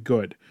very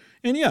good,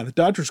 and yeah, the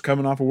Dodgers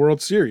coming off a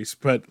World Series,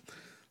 but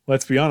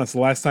let's be honest.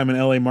 The last time an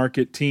LA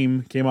market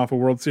team came off a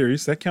World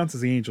Series, that counts as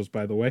the Angels,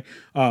 by the way.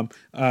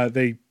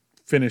 They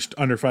finished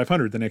under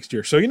 500 the next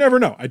year. So you never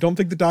know. I don't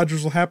think the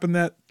Dodgers will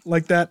happen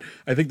like that.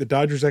 I think the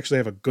Dodgers actually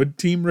have a good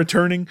team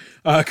returning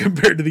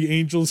compared to the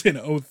Angels in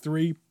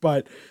 2003.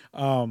 But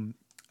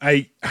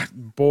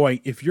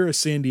if you're a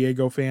San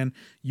Diego fan,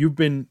 you've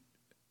been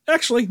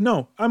actually,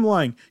 no, I'm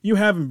lying. You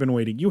haven't been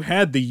waiting. You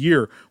had the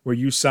year where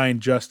you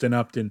signed Justin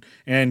Upton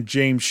and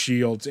James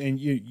Shields and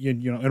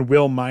and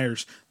Will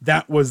Myers.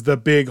 That was the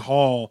big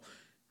haul.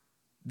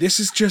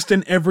 This is just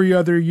an every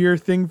other year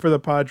thing for the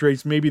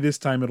Padres. Maybe this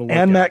time it'll work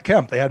out. Matt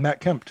Kemp. They had Matt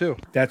Kemp too.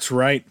 That's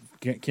right.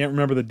 Can't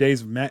remember the days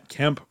of Matt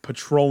Kemp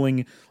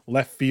patrolling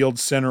left field,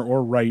 center,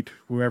 or right,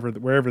 wherever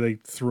they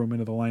threw him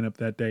into the lineup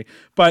that day.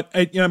 But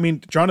I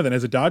mean, Jonathan,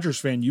 as a Dodgers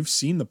fan, you've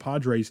seen the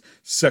Padres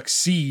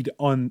succeed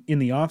in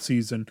the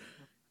offseason.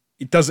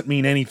 It doesn't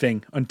mean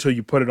anything until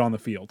you put it on the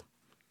field.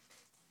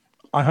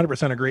 I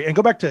 100% agree. And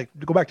go back to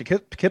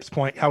Kip's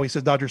point, how he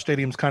says Dodger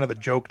Stadium's kind of a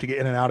joke to get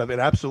in and out of. It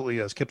absolutely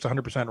is. Kip's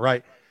 100%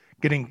 right.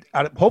 Getting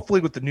out of,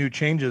 hopefully with the new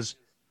changes,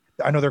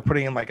 I know they're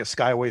putting in like a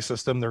Skyway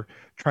system. They're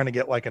trying to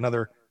get like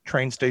another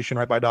train station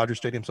right by Dodger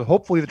Stadium. So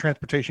hopefully the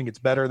transportation gets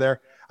better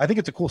there. I think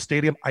it's a cool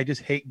stadium. I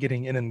just hate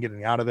getting in and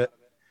getting out of it.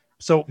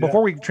 So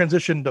before we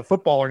transition to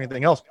football or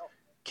anything else,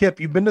 Kip,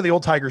 you've been to the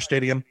old Tiger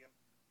Stadium.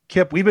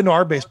 Kip, we've been to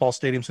our baseball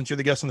stadium since you're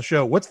the guest on the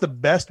show. What's the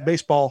best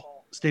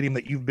baseball stadium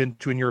that you've been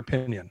to in your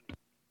opinion?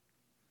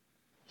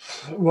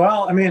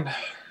 Well, I mean,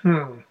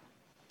 you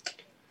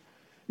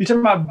talking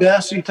about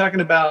best? Are you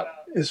talking about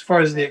as far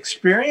as the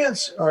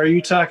experience, or are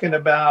you talking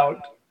about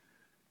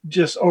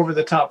just over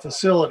the top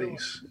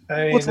facilities?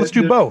 I mean, let's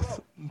do both.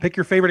 Pick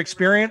your favorite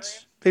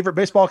experience, favorite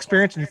baseball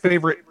experience, and your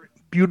favorite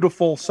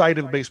beautiful site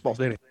of the baseball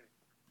stadium.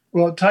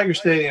 Well, Tiger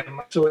Stadium,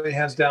 absolutely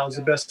hands down, was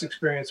the best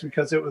experience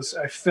because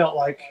I felt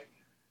like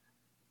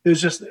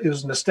it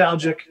was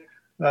nostalgic.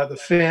 The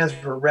fans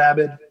were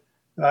rabid.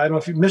 I don't know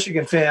if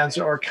Michigan fans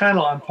are kind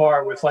of on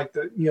par with like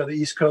the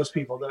East Coast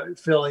people, the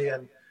Philly,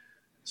 and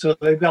so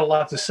they've got a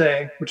lot to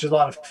say, which is a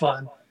lot of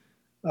fun.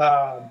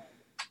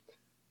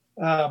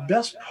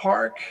 Best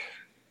park,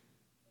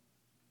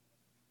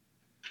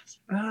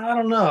 I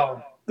don't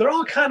know. They're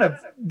all kind of,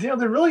 they're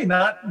really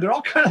not. They're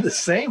all kind of the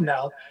same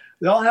now.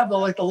 They all have the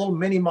little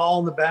mini mall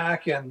in the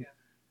back, and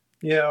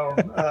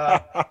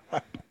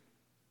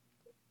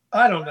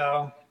I don't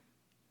know.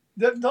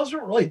 Those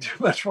don't really do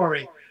much for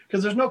me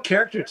because there's no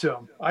character to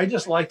them. I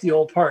just like the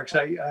old parks.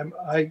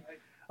 I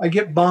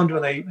get bummed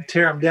when they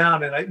tear them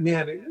down,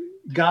 and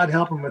God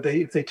help them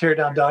if they tear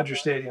down Dodger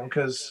Stadium,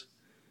 because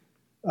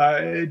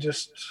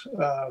there's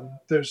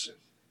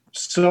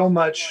so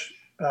much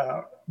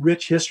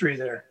rich history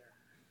there.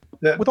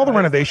 With all the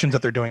renovations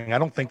that they're doing, I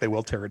don't think they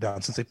will tear it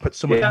down since they put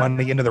so much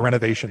money into the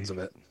renovations of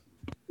it.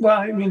 Well,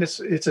 I mean, it's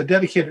a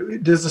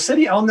dedicated. Does the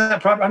city own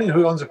that property? I don't know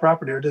who owns the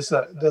property, or does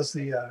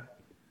the?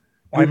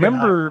 I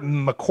remember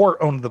McCourt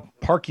owned the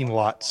parking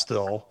lot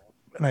still,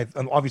 and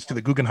obviously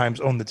the Guggenheims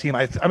own the team.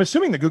 I'm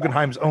assuming the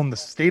Guggenheims own the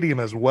stadium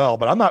as well,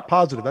 but I'm not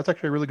positive. That's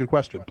actually a really good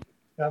question.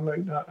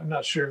 I'm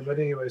not sure, but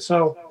anyway.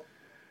 So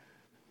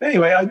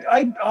anyway,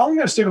 I'm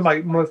going to stick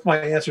with my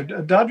answer.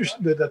 Dodgers,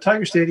 the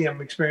Tiger Stadium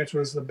experience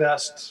was the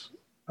best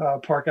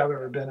park I've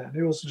ever been in.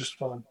 It was just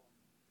fun.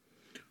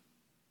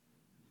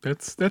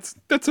 That's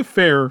a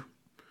fair.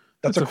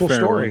 That's a cool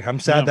story. I'm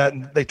sad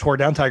that they tore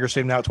down Tiger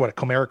Stadium. Now it's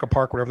Comerica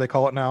Park, whatever they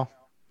call it now.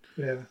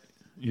 Yeah.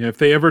 Yeah. If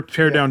they ever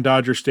tear down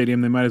Dodger Stadium,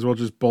 they might as well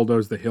just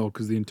bulldoze the hill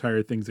because the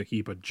entire thing's a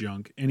heap of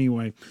junk.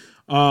 Anyway.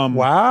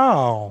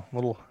 Wow.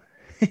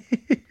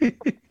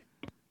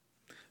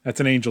 That's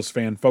an Angels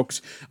fan,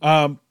 folks.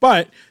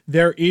 But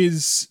there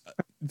is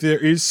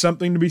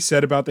something to be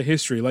said about the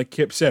history, like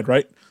Kip said,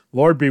 right?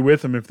 Lord be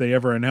with them if they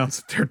ever announce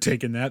that they're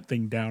taking that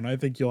thing down. I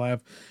think you'll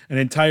have an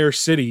entire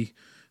city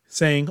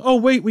saying, oh,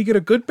 wait, we get a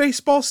good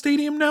baseball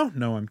stadium now?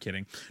 No, I'm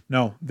kidding.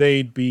 No,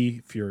 they'd be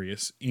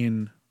furious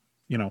in,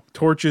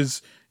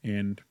 torches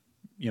and,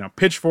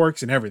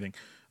 pitchforks and everything.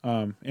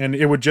 And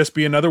it would just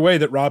be another way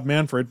that Rob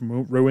Manfred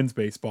ruins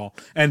baseball.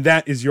 And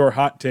that is your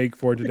hot take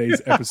for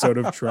today's episode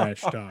of Trash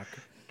Talk.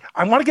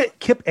 I want to get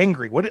Kip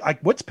angry.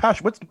 What's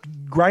passion? What's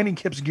grinding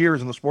Kip's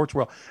gears in the sports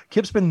world?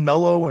 Kip's been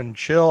mellow and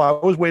chill. I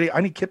was waiting.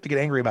 I need Kip to get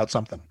angry about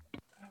something.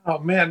 Oh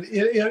man,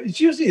 it's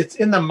usually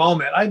in the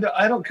moment. I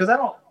don't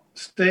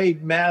stay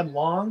mad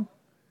long.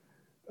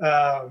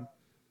 I'll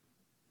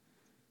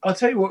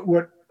tell you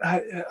what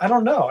I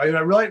don't know. I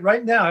really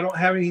right now I don't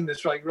have anything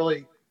that's like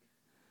really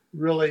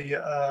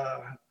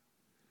a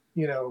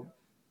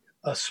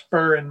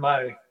spur in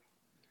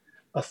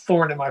a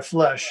thorn in my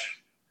flesh.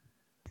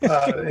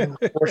 In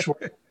the sports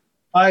world.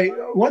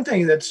 One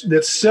thing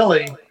that's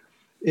silly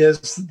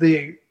is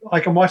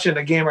I'm watching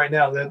a game right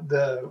now,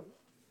 the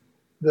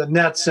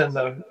Nets and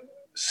the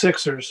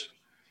Sixers,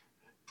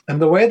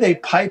 and the way they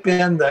pipe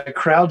in the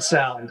crowd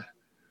sound,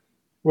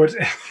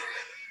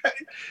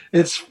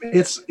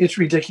 it's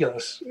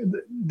ridiculous.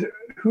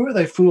 Who are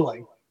they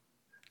fooling?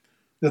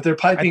 That they're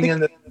piping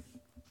in the.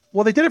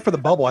 Well, they did it for the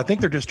bubble. I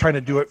think they're just trying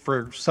to do it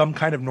for some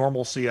kind of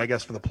normalcy, I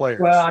guess, for the players.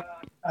 Well,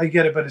 I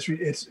get it, but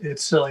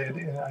it's silly.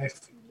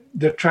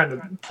 They're trying to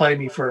play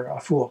me for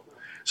a fool.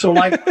 So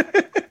but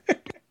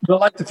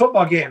like the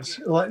football games.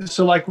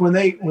 So like when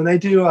they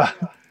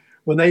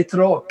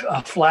throw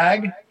a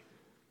flag,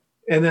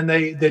 and then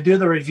they do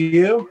the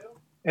review,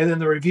 and then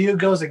the review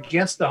goes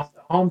against the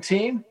home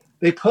team,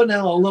 they put in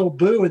a little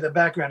boo in the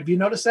background. Have you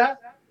noticed that?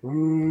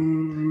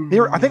 They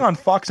were, I think, on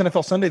Fox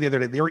NFL Sunday the other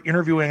day. They were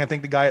interviewing, I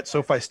think, the guy at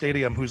SoFi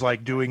Stadium who's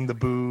like doing the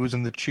boos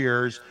and the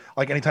cheers.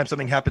 Like anytime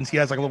something happens, he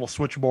has like a little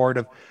switchboard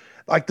of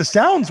like the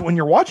sounds when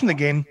you're watching the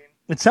game.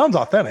 It sounds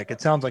authentic.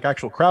 It sounds like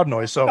actual crowd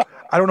noise. So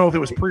I don't know if it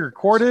was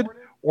pre-recorded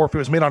or if it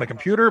was made on a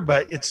computer,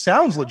 but it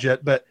sounds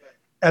legit. But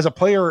as a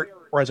player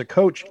or as a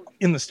coach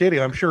in the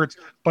stadium, I'm sure it's a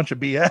bunch of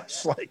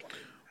BS.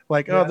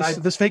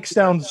 This fake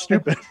sounds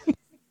stupid.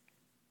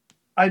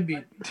 I'd be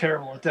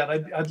terrible at that.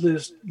 I'd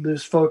lose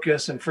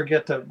focus and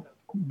forget to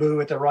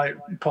boo at the right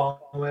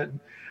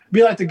moment.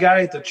 Be like the guy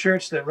at the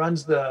church that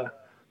runs the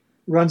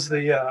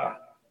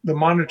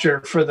monitor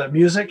for the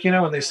music,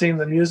 when they sing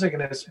the music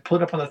and it's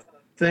put up on the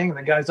thing, and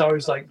the guy's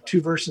always like 2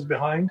 verses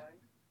behind.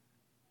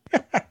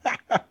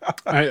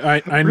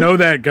 I know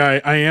that guy.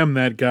 I am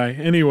that guy.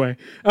 Anyway,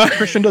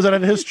 Christian does that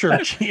at his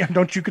church.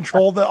 Don't you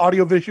control the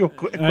audio-visual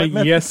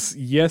equipment?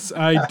 Yes,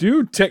 I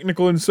do.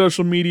 Technical and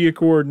social media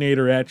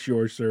coordinator at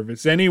your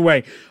service.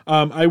 Anyway,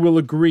 I will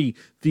agree.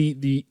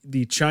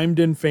 The chimed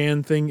in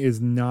fan thing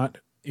is not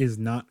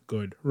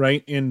good,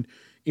 right? And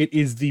it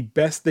is the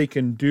best they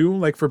can do.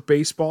 Like for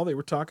baseball, they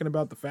were talking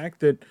about the fact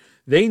that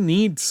they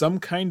need some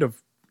kind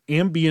of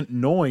ambient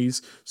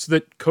noise so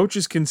that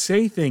coaches can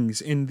say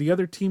things and the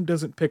other team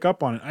doesn't pick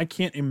up on it. I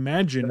can't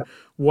imagine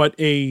what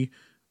an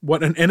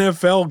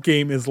NFL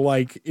game is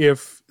like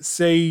if,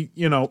 say,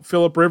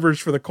 Phillip Rivers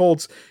for the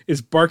Colts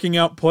is barking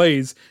out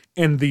plays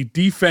and the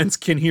defense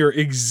can hear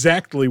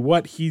exactly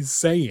what he's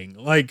saying.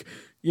 Like,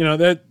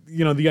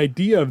 the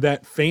idea of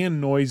that fan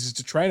noise is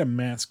to try to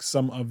mask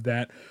some of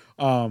that.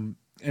 And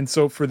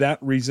so for that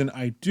reason,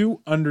 I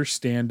do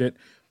understand it,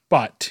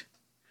 but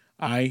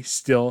I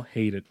still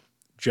hate it.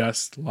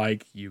 Just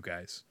like you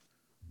guys.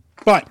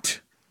 But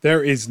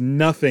there is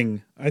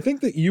nothing I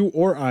think that you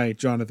or I,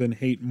 Jonathan,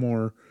 hate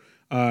more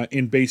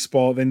in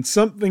baseball than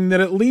something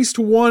that at least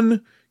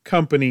one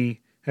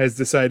company has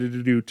decided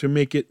to do to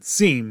make it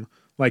seem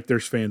like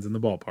there's fans in the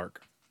ballpark.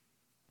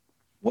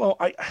 Well,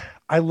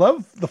 I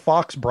love the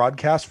Fox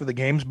broadcast for the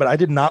games, but I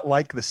did not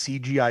like the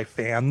CGI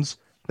fans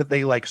that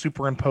they like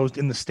superimposed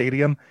in the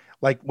stadium,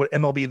 like what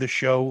MLB The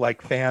Show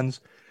like fans.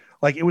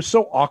 Like it was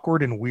so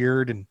awkward and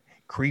weird and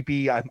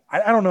creepy. I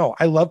don't know.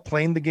 I love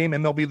playing the game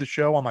MLB The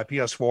Show on my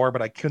PS4,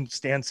 but I couldn't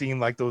stand seeing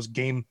like those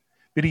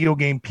video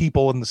game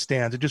people in the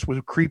stands. It just was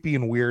creepy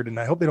and weird, and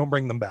I hope they don't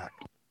bring them back.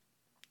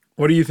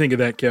 What do you think of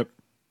that, Kip?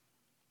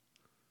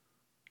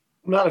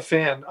 I'm not a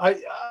fan.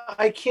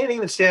 I can't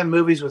even stand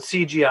movies with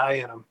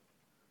CGI in them.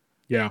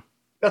 Yeah.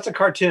 That's a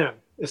cartoon.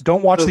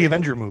 Don't watch the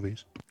Avenger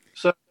movies.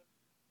 So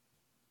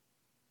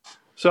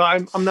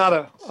I'm not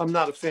a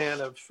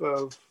fan of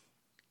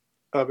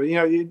it. You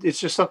know, it's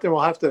just something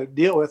we'll have to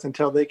deal with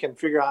until they can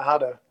figure out how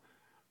to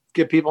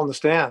get people in the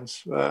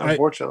stands.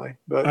 Unfortunately,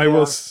 but I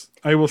will just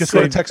say,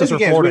 go to Texas or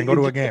Florida and go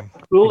to a game.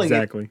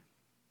 Exactly.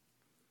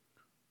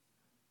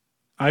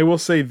 I will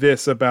say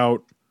this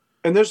about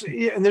and there's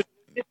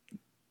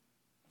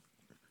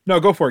no,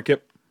 go for it,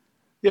 Kip.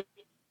 Yeah,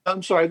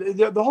 I'm sorry.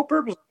 The whole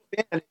purpose of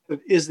the band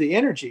is the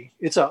energy.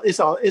 It's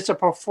a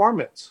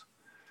performance.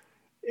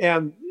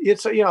 And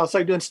it's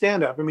like doing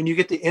stand up. I mean, you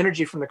get the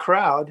energy from the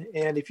crowd,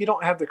 and if you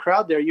don't have the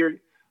crowd there,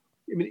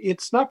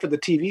 it's not for the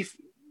TV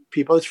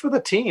people, it's for the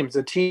teams.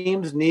 The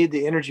teams need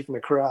the energy from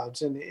the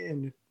crowds,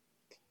 and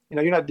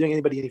you're not doing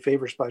anybody any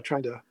favors by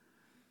trying to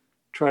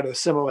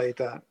assimilate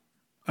that.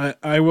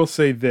 I will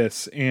say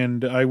this,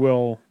 and I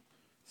will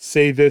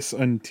say this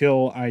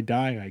until I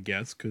die, I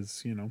guess,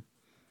 because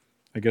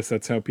I guess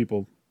that's how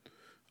people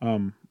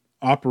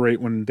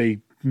operate when they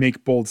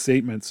make bold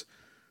statements.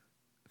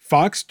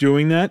 Fox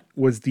doing that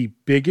was the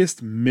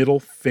biggest middle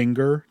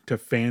finger to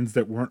fans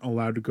that weren't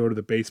allowed to go to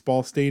the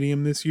baseball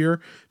stadium this year,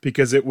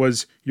 because it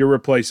was, you're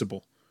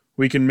replaceable.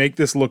 We can make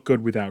this look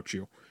good without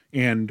you.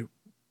 And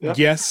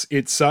yes,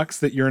 it sucks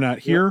that you're not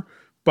here,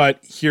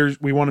 but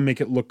we want to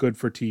make it look good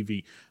for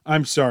TV.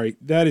 I'm sorry.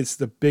 That is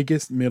the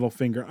biggest middle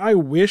finger. I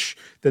wish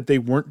that they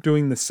weren't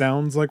doing the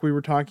sounds like we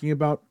were talking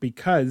about,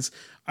 because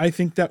I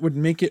think that would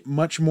make it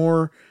much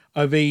more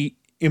of a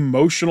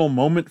emotional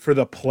moment for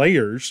the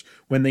players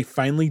when they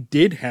finally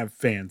did have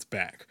fans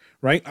back,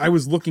 right? I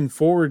was looking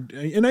forward,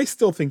 and I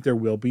still think there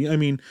will be. I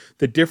mean,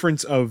 the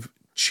difference of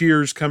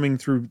cheers coming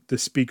through the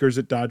speakers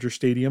at Dodger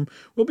Stadium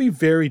will be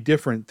very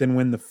different than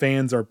when the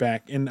fans are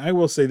back. And I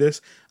will say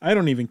this, I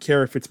don't even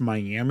care if it's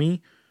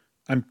Miami.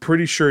 I'm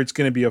pretty sure it's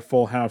going to be a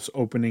full house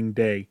opening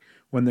day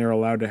when they're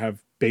allowed to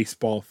have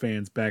baseball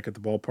fans back at the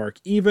ballpark.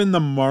 Even the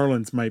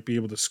Marlins might be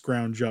able to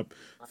scrounge up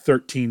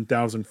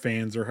 13,000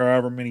 fans or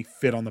however many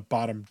fit on the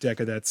bottom deck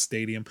of that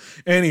stadium.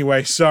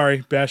 Anyway,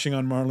 sorry, bashing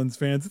on Marlins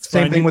fans. It's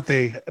Same fine. thing with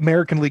the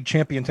American League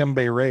champion Tampa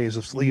Bay Rays.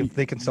 If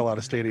they can sell out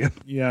a stadium.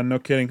 Yeah, no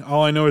kidding.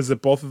 All I know is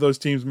that both of those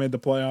teams made the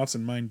playoffs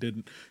and mine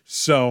didn't.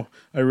 So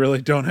I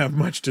really don't have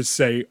much to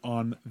say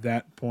on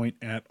that point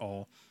at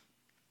all.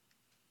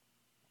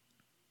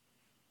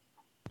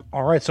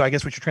 All right, so I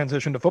guess we should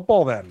transition to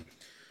football then.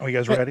 Are you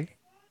guys ready?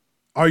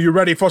 Are you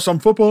ready for some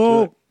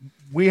football?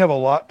 We have a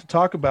lot to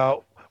talk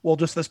about. Well,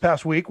 just this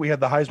past week, we had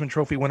the Heisman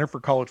Trophy winner for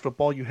college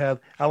football. You have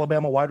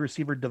Alabama wide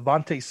receiver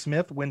Devontae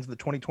Smith wins the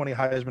 2020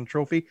 Heisman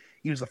Trophy.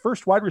 He was the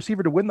first wide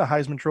receiver to win the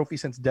Heisman Trophy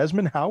since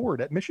Desmond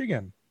Howard at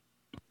Michigan.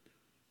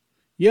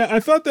 Yeah, I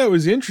thought that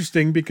was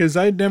interesting because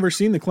I'd never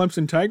seen the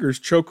Clemson Tigers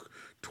choke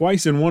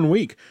twice in 1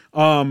 week.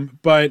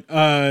 But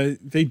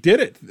they did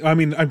it. I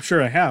mean, I'm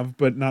sure I have,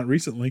 but not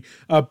recently.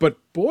 But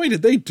boy,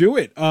 did they do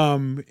it.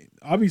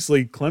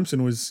 Obviously,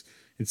 Clemson was,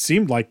 it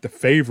seemed like, the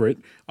favorite.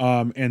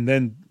 And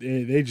then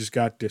they just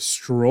got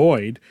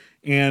destroyed.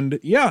 And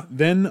yeah,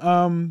 then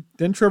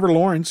Trevor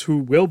Lawrence, who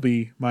will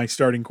be my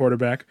starting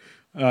quarterback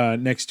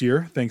next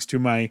year, thanks to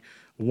my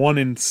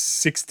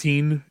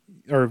 1-16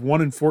 or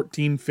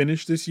 1-14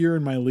 finish this year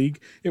in my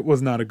league. It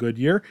was not a good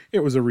year.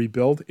 It was a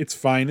rebuild. It's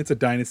fine. It's a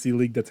dynasty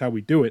league. That's how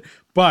we do it.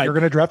 But you're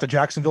going to draft a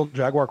Jacksonville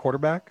Jaguar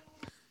quarterback?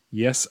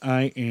 Yes,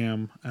 I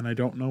am. And I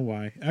don't know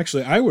why.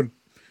 Actually,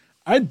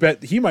 I'd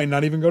bet he might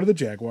not even go to the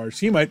Jaguars.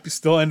 He might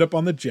still end up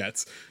on the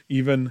Jets,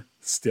 even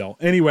still.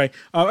 Anyway,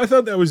 I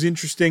thought that was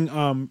interesting.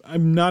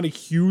 I'm not a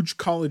huge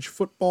college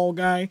football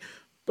guy,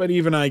 but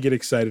even I get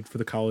excited for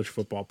the college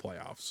football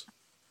playoffs.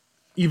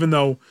 Even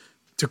though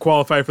to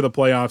qualify for the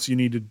playoffs, you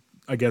needed,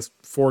 I guess,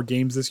 4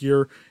 games this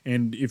year.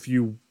 And if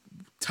you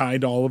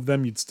tied all of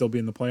them, you'd still be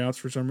in the playoffs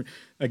for some reason.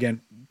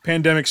 Again,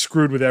 pandemic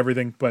screwed with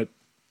everything. But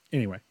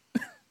anyway.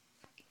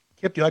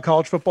 Kip, do you like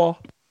college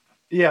football?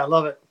 Yeah, I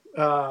love it.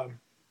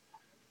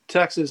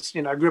 Texas,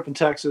 I grew up in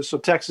Texas, so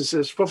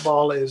Texas's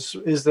football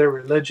is their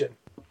religion.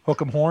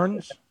 Hook 'em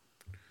horns.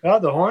 Well,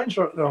 the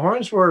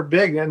horns were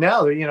big, and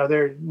now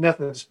they're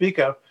nothing to speak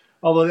of.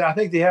 Although I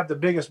think they have the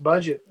biggest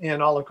budget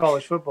in all of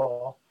college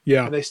football.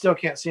 Yeah, and they still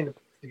can't seem to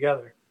put it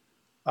together.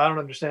 I don't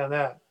understand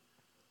that.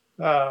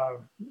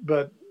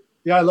 But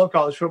yeah, I love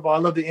college football. I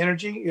love the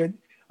energy.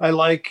 I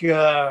like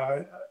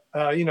the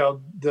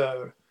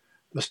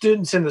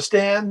students in the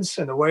stands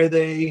and the way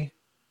they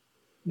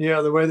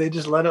The way they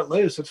just let it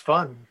loose, it's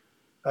fun.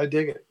 I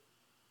dig it.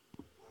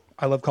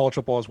 I love college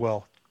football as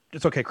well.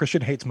 It's okay.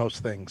 Christian hates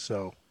most things,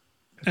 so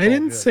I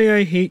didn't say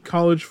I hate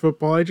college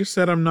football. I just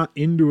said I'm not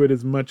into it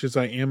as much as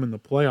I am in the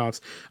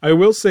playoffs. I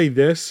will say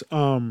this.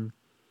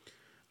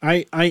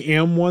 I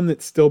am one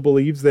that still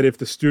believes that if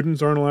the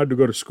students aren't allowed to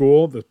go to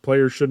school, the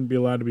players shouldn't be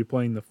allowed to be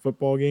playing the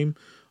football game.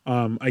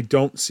 I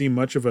don't see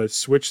much of a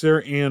switch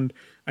there, and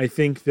I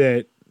think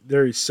that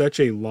there is such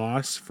a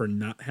loss for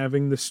not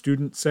having the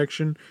student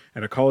section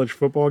at a college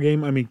football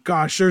game. I mean,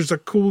 gosh, those are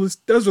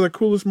the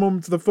coolest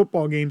moments of the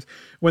football games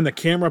when the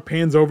camera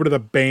pans over to the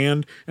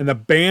band, and the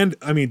band,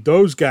 I mean,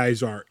 those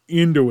guys are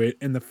into it,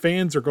 and the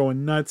fans are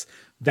going nuts.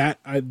 That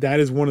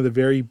is one of the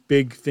very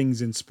big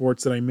things in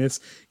sports that I miss,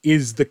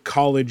 is the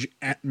college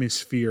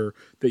atmosphere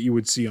that you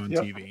would see on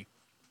TV.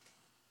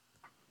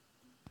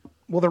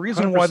 Well, the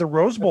reason why the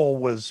Rose Bowl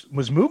was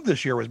moved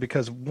this year was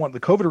because of one of the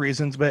COVID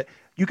reasons, but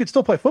you could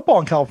still play football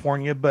in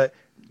California, but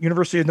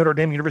University of Notre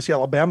Dame, University of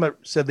Alabama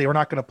said they were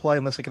not going to play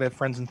unless they could have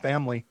friends and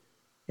family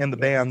and the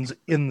bands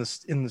in the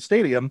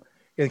stadium.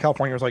 And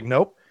California was like,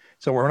 nope.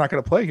 So we're not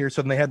going to play here.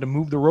 So then they had to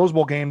move the Rose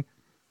Bowl game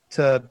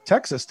to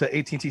Texas, to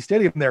AT&T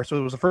Stadium there. So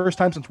it was the first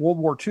time since World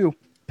War II,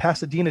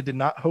 Pasadena did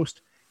not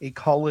host a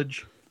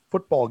college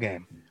football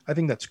game. I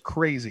think that's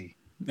crazy.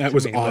 That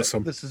was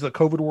awesome. This is a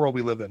COVID world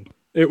we live in.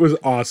 It was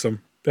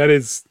awesome. That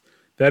is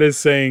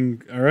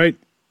saying, all right,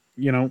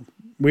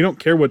 we don't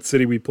care what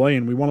city we play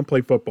in. We want to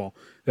play football.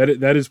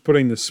 That is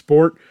putting the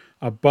sport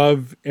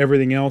above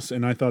everything else,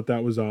 and I thought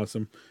that was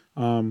awesome.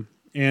 And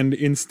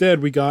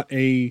instead, we got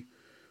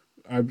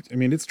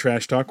it's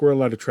trash talk. We're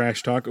allowed to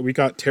trash talk. We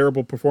got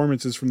terrible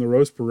performances from the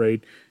Rose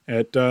Parade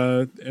at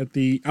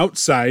the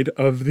outside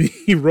of the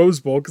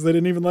Rose Bowl because they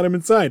didn't even let him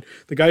inside.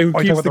 The guy who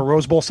keeps the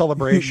Rose Bowl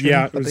celebration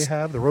that they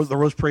have, the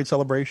Rose Parade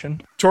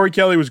celebration. Tori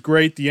Kelly was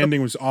great. The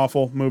ending was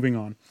awful. Moving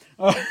on.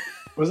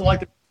 Was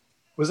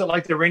it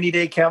like the rainy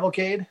day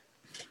cavalcade?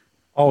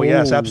 Oh,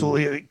 yes,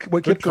 absolutely.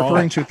 What Kip's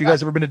referring to, if you guys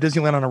have ever been to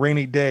Disneyland on a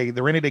rainy day,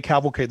 the rainy day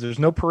cavalcades, there's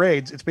no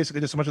parades. It's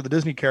basically just a bunch of the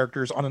Disney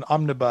characters on an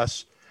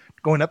omnibus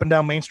going up and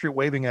down Main Street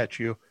waving at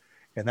you.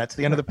 And that's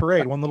the end of the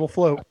parade, one little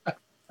float.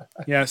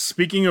 Yeah,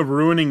 speaking of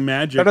ruining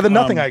magic. Better than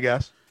nothing, I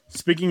guess.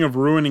 Speaking of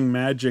ruining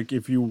magic,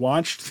 if you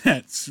watched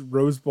that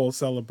Rose Bowl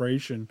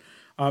celebration,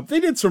 they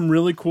did some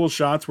really cool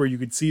shots where you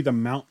could see the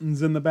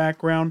mountains in the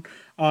background.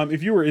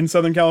 If you were in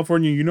Southern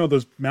California,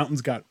 those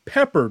mountains got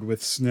peppered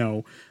with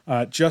snow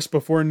just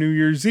before New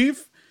Year's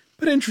Eve.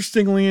 But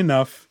interestingly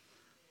enough,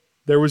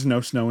 there was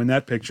no snow in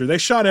that picture. They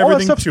shot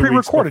everything 2 weeks before.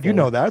 Pre-recorded. You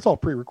know that. It's all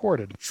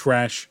pre-recorded.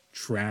 Trash.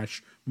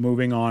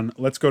 Moving on.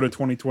 Let's go to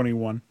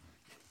 2021.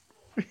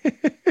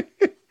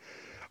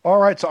 All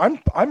right. So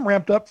I'm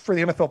ramped up for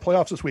the NFL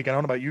playoffs this week. I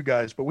don't know about you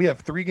guys, but we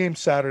have 3 games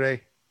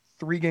Saturday,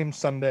 3 games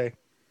Sunday.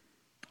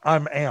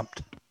 I'm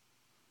amped.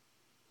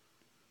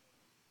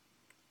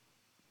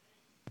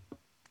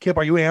 Kip,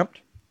 are you amped?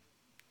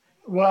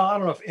 Well, I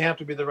don't know if amped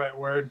would be the right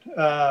word.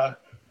 I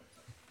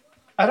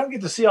don't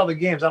get to see all the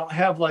games. I don't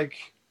have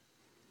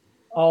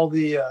all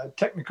the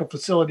technical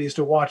facilities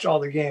to watch all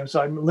the games,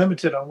 so I'm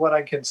limited on what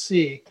I can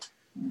see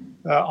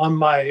on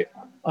my.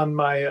 I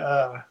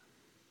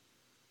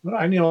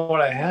know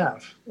what I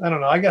have. I don't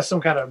know. I got some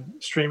kind of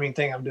streaming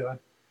thing I'm doing.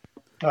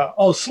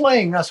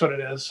 Sling. That's what it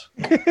is.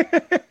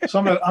 So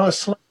I'm a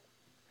Sling.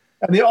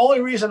 And the only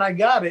reason I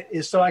got it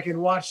is so I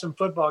can watch some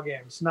football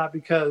games, not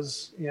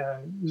because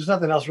there's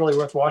nothing else really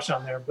worth watching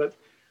on there. But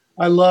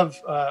I love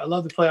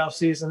the playoff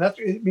season.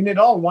 It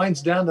all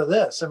winds down to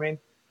this. Look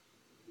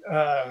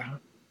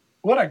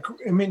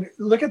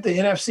at the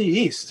NFC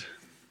East.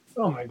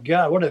 Oh my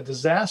God, what a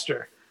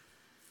disaster!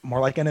 More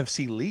like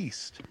NFC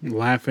least.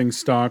 Laughing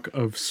stock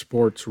of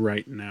sports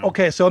right now.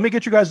 Okay, so let me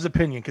get you guys'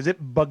 opinion because it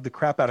bugged the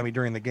crap out of me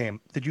during the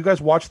game. Did you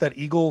guys watch that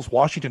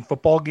Eagles-Washington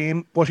football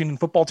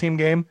team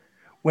game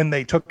when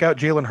they took out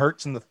Jalen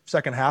Hurts in the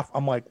second half?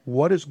 I'm like,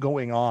 what is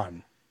going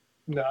on?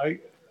 No,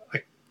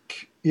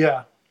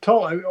 yeah,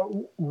 totally.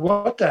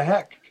 What the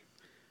heck?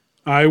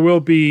 I will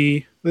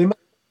be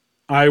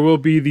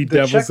the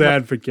devil's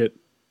advocate,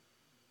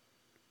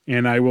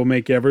 and I will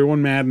make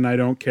everyone mad, and I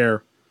don't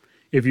care.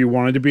 If you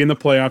wanted to be in the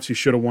playoffs, you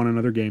should have won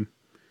another game.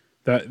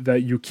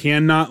 That you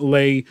cannot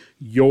lay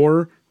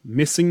your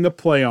missing the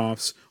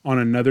playoffs on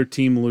another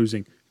team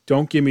losing.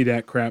 Don't give me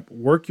that crap.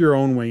 Work your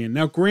own way in.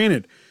 Now,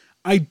 granted,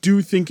 I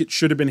do think it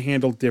should have been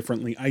handled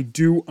differently. I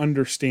do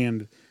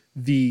understand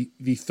the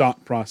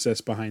thought process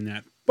behind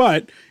that.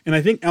 But, and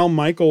I think Al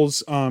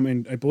Michaels,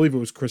 and I believe it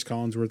was Chris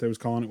Collinsworth that was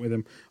calling it with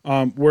him,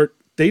 where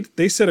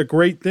they said a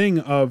great thing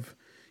of,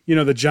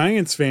 the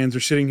Giants fans are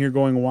sitting here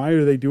going, why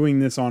are they doing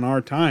this on our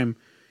time?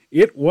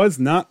 It was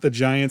not the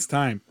Giants'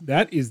 time.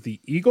 That is the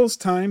Eagles'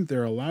 time.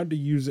 They're allowed to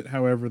use it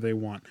however they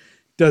want.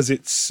 Does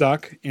it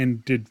suck?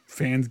 And did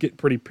fans get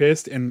pretty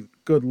pissed? And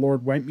good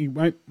Lord,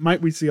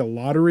 might we see a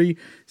lottery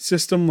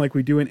system like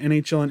we do in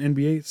NHL and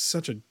NBA? It's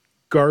such a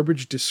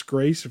garbage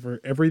disgrace for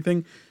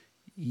everything.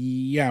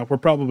 Yeah, we're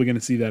probably going to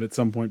see that at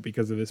some point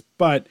because of this.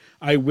 But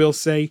I will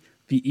say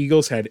the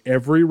Eagles had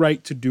every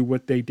right to do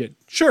what they did.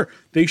 Sure,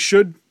 they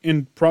should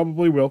and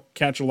probably will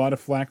catch a lot of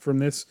flack from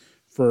this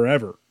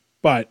forever,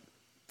 but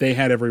they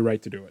had every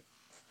right to do it.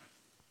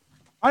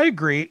 I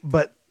agree,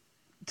 but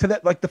to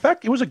that, like the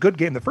fact it was a good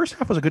game. The first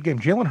half was a good game.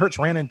 Jalen Hurts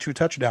ran in 2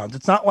 touchdowns.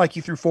 It's not like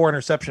he threw 4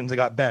 interceptions and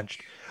got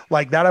benched.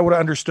 Like that, I would have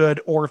understood.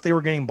 Or if they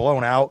were getting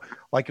blown out,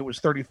 like it was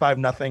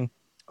 35-0.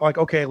 Like,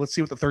 okay, let's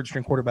see what the third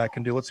string quarterback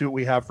can do. Let's see what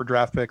we have for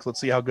draft picks. Let's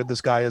see how good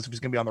this guy is, if he's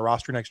going to be on the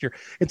roster next year.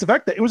 It's the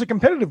fact that it was a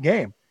competitive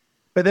game,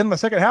 but then the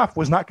second half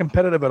was not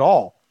competitive at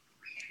all.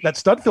 That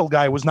Studfield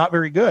guy was not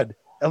very good,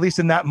 at least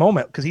in that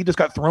moment, because he just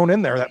got thrown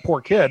in there, that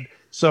poor kid.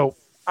 So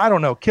I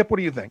don't know. Kip, what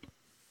do you think?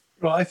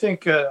 Well, I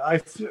think,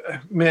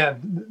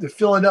 the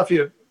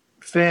Philadelphia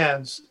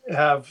fans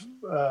have,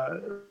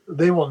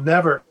 they will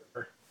never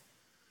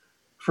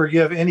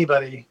forgive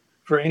anybody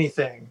for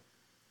anything.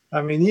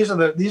 I mean, these are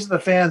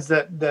the fans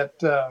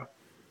that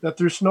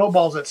threw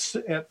snowballs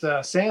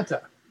at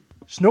Santa.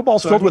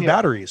 Snowballs filled with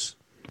batteries.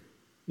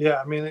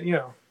 Yeah, I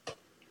mean,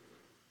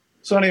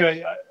 So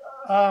anyway,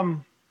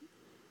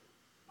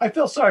 I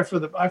felt sorry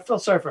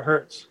for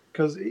Hurts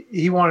because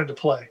he wanted to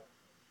play,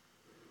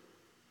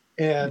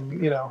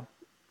 and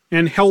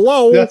And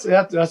hello,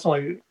 that's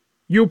only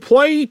you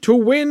play to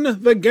win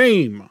the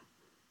game.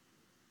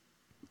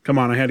 Come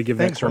on, I had to give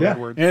Thanks, that for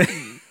Edward.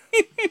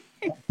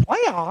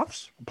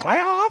 Playoffs.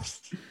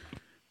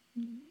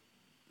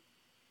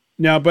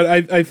 No, but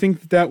I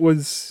think that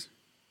was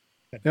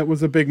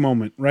a big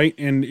moment, right?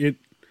 And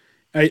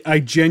I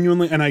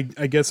genuinely, and I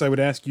guess I would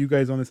ask you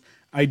guys on this,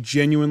 I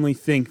genuinely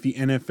think the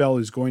NFL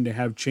is going to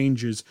have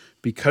changes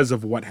because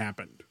of what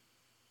happened.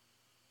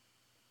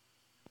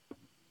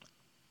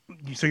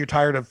 So you're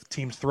tired of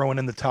teams throwing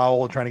in the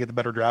towel and trying to get the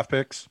better draft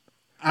picks?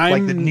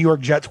 Like the New York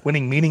Jets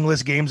winning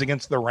meaningless games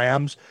against the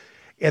Rams,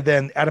 and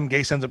then Adam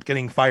Gase ends up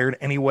getting fired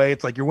anyway.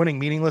 It's like you're winning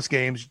meaningless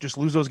games. Just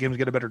lose those games,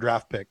 get a better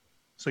draft pick.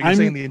 So you're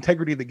saying the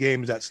integrity of the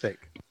game is at stake.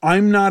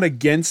 I'm not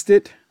against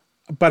it,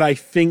 but I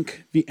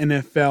think the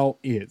NFL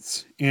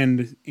is.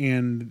 And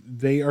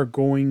they are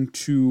going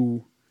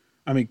to,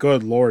 I mean,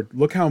 good Lord,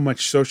 look how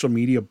much social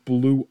media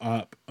blew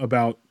up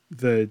about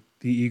the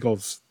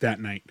Eagles that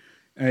night.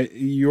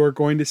 You're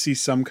going to see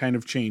some kind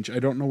of change. I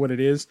don't know what it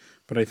is,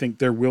 but I think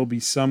there will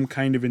be some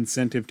kind of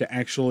incentive to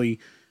actually,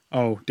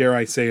 dare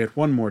I say it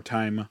one more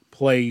time,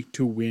 play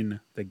to win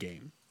the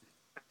game.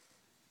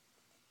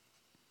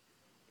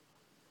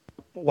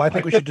 Well, I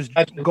think we should just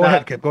go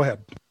ahead, Kip. Go ahead.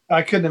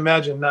 I couldn't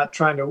imagine not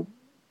trying to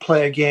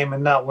play a game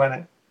and not win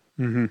it.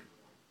 Mm-hmm.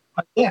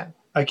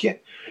 I can't.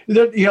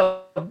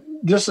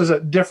 This is a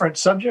different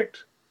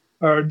subject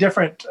or a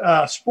different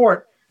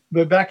sport.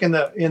 But back in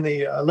the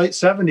late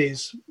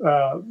 70s,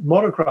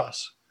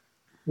 motocross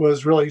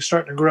was really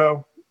starting to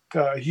grow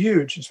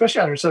huge,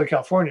 especially out in Southern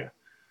California.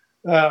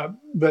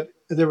 But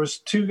there was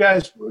 2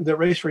 guys that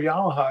raced for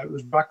Yamaha. It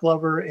was Brock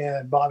Glover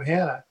and Bob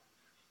Hanna.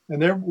 And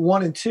they're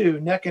 1 and 2,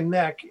 neck and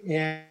neck.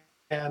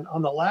 And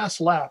on the last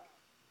lap,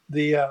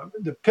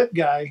 the pit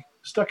guy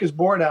stuck his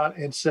board out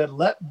and said,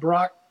 "Let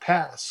Brock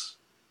pass."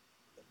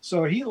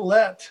 So he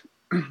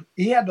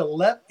had to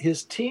let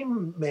his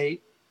teammate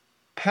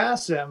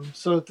pass him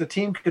so that the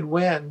team could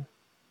win,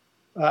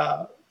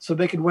 so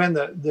they could win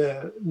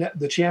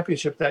the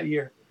championship that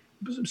year.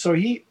 So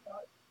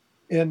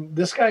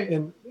this guy,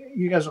 and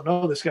you guys don't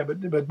know this guy,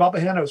 but Bob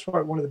Hanna was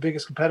probably one of the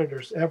biggest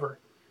competitors ever,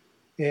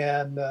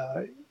 and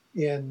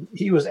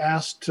he was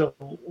asked to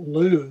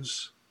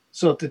lose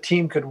so that the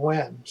team could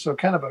win. So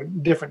kind of a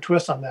different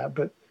twist on that,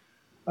 but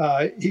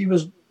he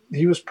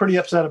was pretty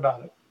upset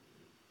about it.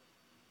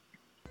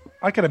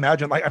 I can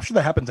imagine, like, I'm sure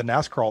that happens in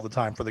NASCAR all the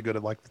time for the good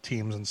of like the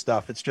teams and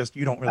stuff. It's just,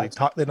 you don't really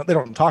talk, they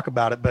don't talk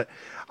about it, but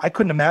I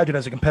couldn't imagine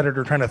as a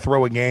competitor trying to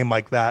throw a game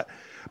like that.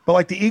 But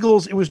like the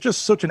Eagles, it was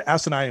just such an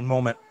asinine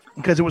moment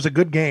because it was a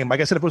good game. Like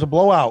I said, if it was a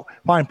blowout,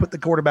 fine, put the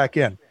quarterback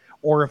in.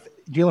 Or if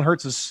Jalen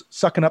Hurts is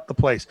sucking up the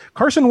place.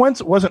 Carson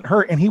Wentz wasn't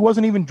hurt and he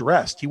wasn't even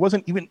dressed. He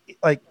wasn't even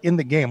like in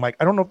the game. Like,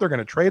 I don't know if they're going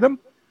to trade him.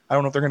 I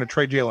don't know if they're going to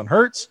trade Jalen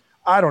Hurts.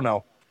 I don't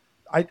know.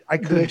 I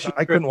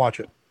couldn't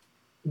watch it.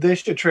 They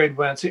should trade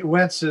Wentz.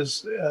 Wentz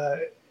is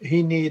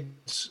he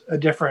needs a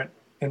different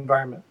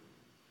environment.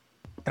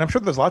 And I'm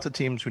sure there's lots of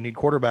teams who need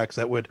quarterbacks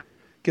that would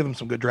give him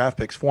some good draft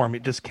picks for him.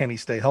 Just can he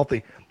stay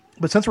healthy?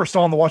 But since we're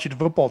still on the Washington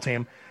football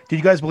team, did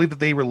you guys believe that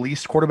they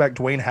released quarterback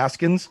Dwayne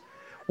Haskins?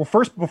 Well,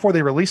 first, before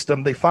they released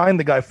him, they fined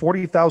the guy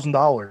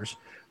 $40,000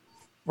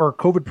 for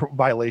COVID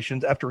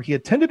violations after he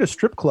attended a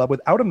strip club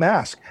without a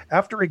mask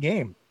after a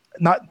game.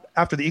 Not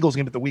after the Eagles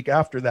game, but the week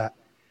after that.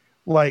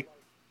 Like,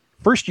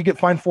 first you get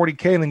fined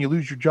 $40K and then you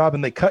lose your job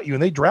and they cut you.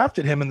 And they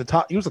drafted him in the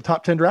top. He was a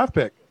top 10 draft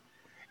pick.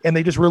 And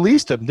they just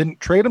released him, didn't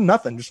trade him,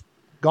 nothing, just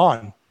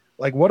gone.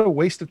 Like, what a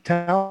waste of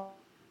talent.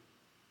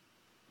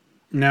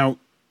 Now,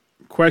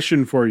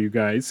 question for you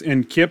guys,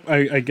 and Kip,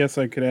 I guess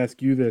I could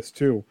ask you this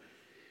too.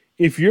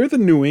 If you're the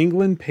New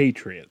England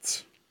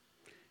Patriots,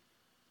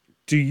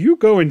 do you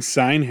go and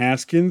sign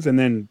Haskins and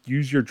then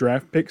use your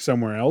draft pick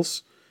somewhere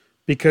else?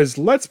 Because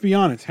let's be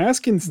honest,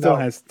 Haskins still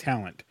has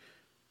talent,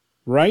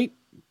 right?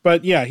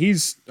 But yeah,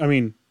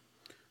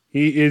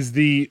 He's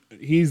the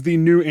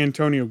new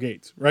Antonio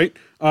Gates, right?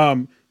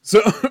 Or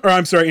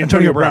I'm sorry,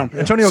 Antonio Brown.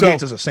 Antonio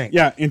Gates is a Saint.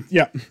 Yeah,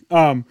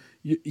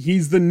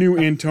 he's the new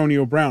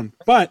Antonio Brown.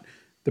 But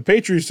the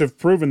Patriots have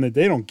proven that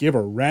they don't give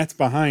a rat's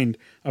behind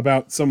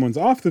about someone's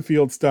off the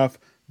field stuff.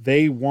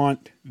 They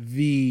want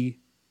the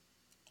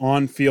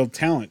on-field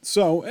talent.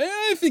 So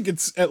I think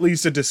it's at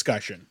least a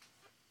discussion.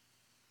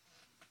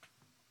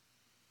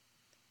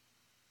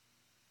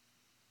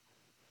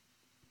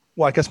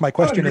 Well, I guess my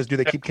question is, do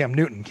they keep Cam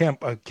Newton?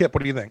 Kip, what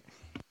do you think?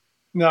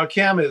 No,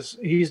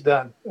 he's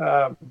done.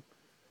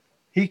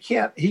 He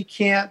can't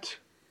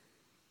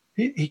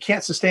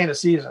sustain a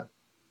season.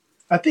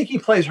 I think he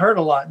plays hurt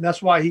a lot, and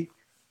that's why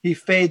he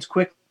fades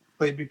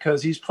quickly,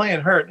 because he's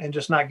playing hurt and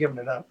just not giving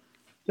it up.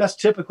 That's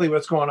typically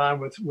what's going on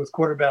with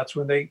quarterbacks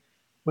when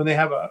they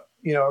have a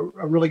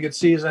really good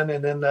season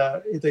and then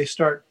they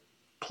start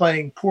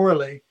playing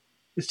poorly.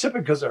 It's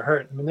typically because they're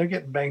hurt. I mean, they're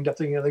getting banged up.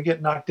 They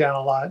get knocked down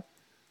a lot,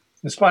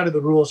 in spite of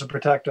the rules to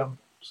protect them.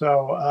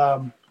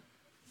 So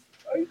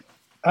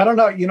I don't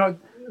know.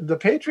 The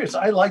Patriots.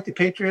 I like the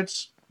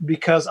Patriots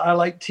because I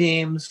like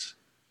teams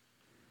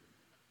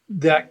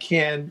that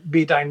can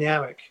be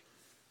dynamic,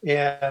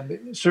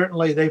 and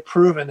certainly they've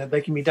proven that they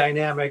can be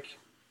dynamic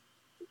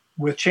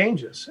with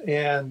changes.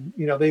 And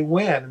they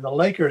win, and the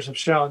Lakers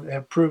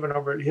have proven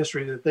over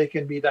history that they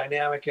can be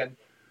dynamic. And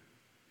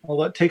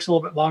although it takes a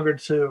little bit longer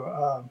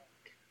to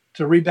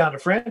rebound a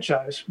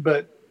franchise,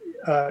 but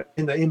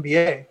in the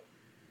NBA.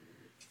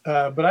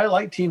 But I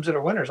like teams that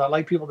are winners. I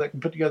like people that can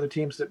put together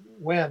teams that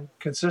win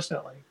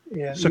consistently.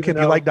 And so, Kip,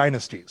 you like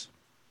dynasties?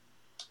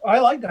 I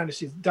like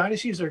dynasties.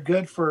 Dynasties are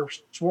good for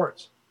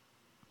sports.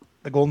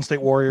 The Golden State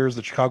Warriors,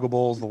 the Chicago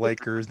Bulls, the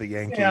Lakers, the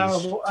Yankees. Yeah,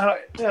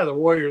 the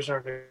Warriors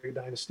aren't a very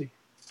dynasty.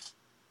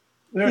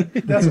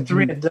 That's a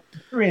three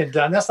and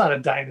done. That's not a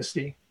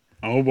dynasty.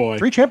 Oh boy,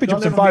 3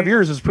 championships in 5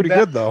 years is pretty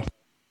good, though.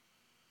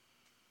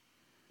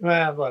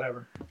 Well,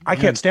 whatever. I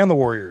can't stand the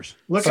Warriors,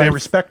 but I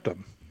respect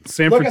them.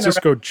 San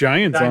Francisco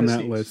Giants on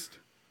that list.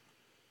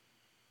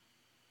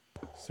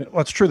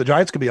 Well, it's true. The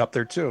Giants could be up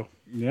there too.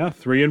 Yeah,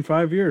 3 and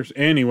 5 years.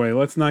 Anyway,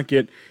 let's not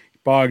get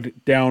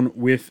bogged down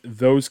with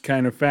those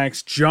kind of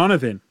facts.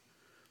 Jonathan,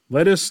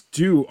 let us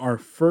do our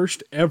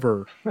first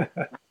ever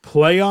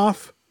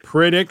playoff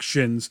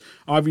predictions.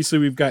 Obviously,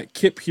 we've got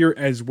Kip here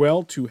as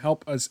well to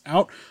help us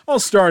out. I'll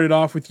start it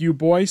off with you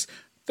boys.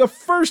 The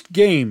first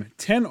game,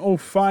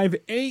 10:05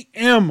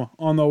 a.m.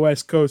 on the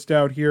West Coast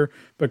out here,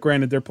 but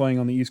granted they're playing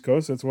on the East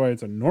Coast. That's why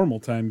it's a normal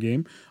time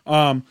game.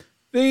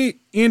 The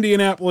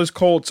Indianapolis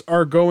Colts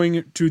are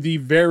going to the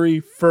very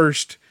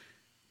first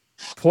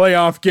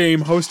playoff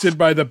game hosted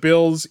by the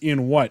Bills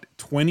in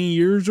 20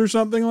 years or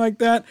something like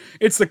that?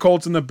 It's the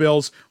Colts and the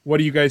Bills. What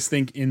do you guys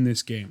think in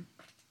this game?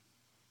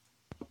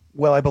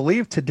 Well, I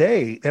believe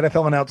today the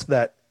NFL announced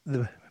that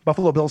the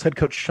Buffalo Bills head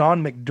coach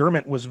Sean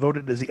McDermott was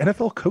voted as the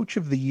NFL Coach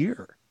of the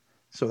Year.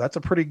 So that's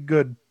a pretty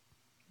good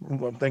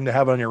thing to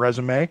have on your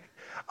resume.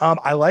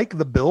 I like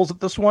the Bills at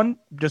this one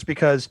just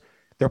because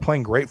they're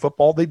playing great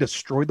football. They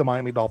destroyed the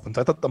Miami Dolphins.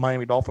 I thought the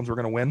Miami Dolphins were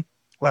going to win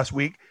last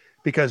week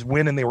because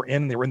they were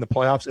in the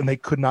playoffs and they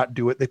could not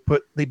do it.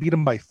 They beat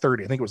them by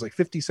 30. I think it was like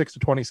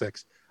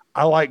 56-26.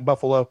 I like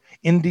Buffalo.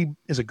 Indy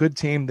is a good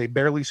team. They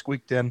barely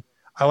squeaked in.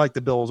 I like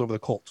the Bills over the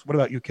Colts. What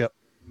about you, Kip?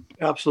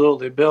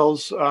 Absolutely.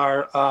 Bills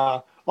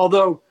are,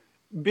 although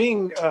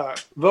being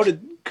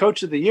voted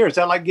Coach of the Year, is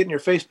that like getting your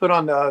face put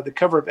on the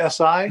cover of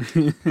SI?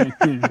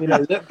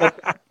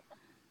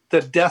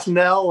 The death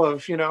knell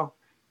of,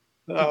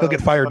 they'll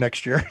get fired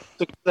next year.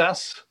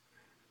 Success.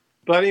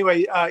 But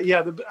anyway,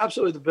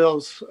 absolutely the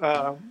Bills.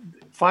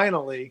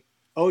 Finally,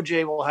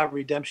 OJ will have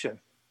redemption.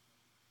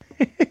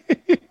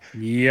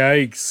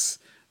 Yikes.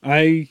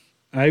 I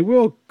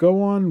will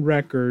go on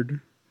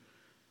record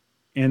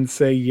and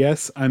say,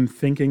 yes, I'm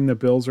thinking the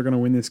Bills are going to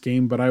win this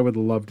game, but I would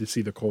love to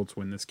see the Colts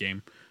win this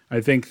game.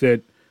 I think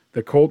that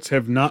the Colts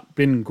have not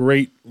been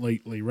great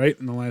lately, right,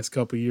 in the last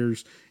couple of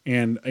years,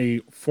 and a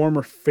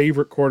former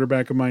favorite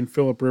quarterback of mine,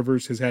 Phillip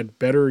Rivers, has had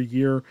better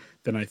year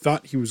than I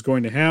thought he was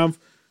going to have.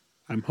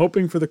 I'm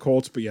hoping for the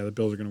Colts, but yeah, the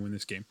Bills are going to win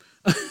this game.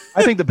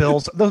 I think the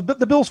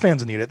Bills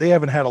fans need it. They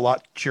haven't had a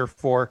lot to cheer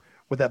for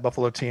with that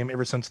Buffalo team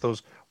ever since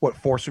those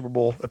 4 Super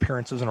Bowl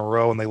appearances in a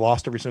row, and they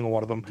lost every single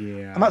one of them.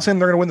 Yeah. I'm not saying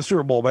they're going to win the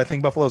Super Bowl, but I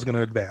think Buffalo's going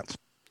to advance.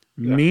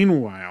 Yeah.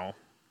 Meanwhile,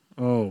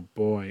 oh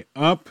boy,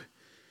 up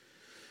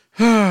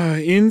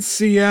in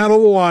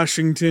Seattle,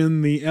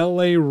 Washington, the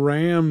LA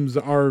Rams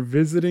are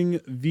visiting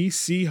the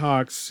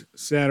Seahawks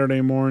Saturday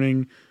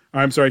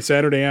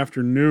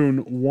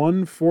afternoon,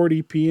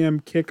 1:40 p.m.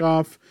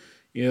 kickoff.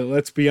 Yeah,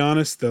 let's be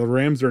honest, the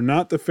Rams are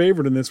not the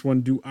favorite in this one.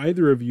 Do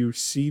either of you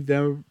see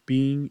them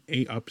being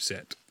a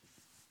upset?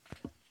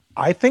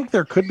 I think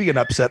there could be an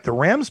upset. The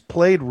Rams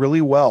played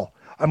really well.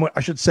 I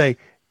should say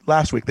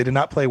last week they did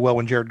not play well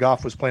when Jared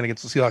Goff was playing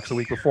against the Seahawks the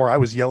week before. I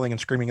was yelling and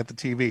screaming at the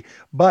TV.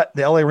 But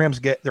the LA Rams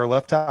get their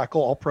left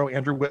tackle, all-pro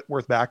Andrew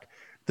Whitworth, back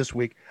this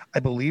week. I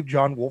believe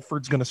John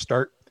Wolford's going to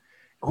start,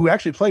 who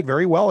actually played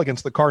very well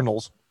against the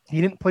Cardinals.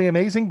 He didn't play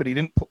amazing, but he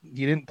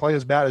didn't play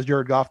as bad as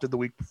Jared Goff did the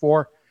week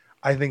before.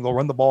 I think they'll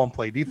run the ball and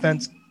play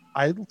defense.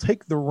 I'll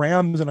take the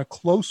Rams in a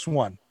close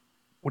one.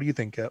 What do you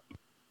think, Kip?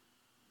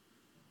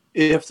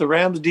 If the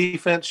Rams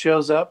defense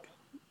shows up,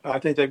 I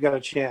think they've got a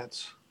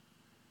chance.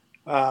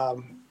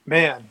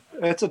 Man,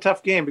 it's a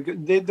tough game because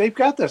they've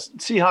got the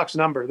Seahawks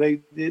number.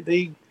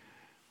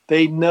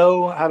 They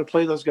know how to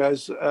play those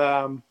guys.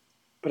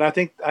 But I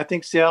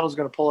think Seattle's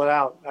going to pull it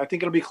out. I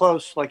think it'll be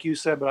close, like you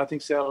said, but I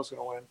think Seattle's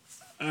going to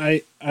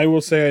win. I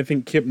will say I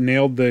think Kip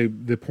nailed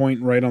the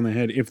point right on the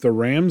head. If the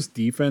Rams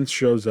defense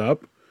shows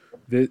up,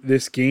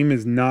 this game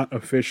is not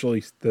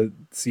officially the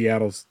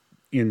Seattle's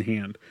in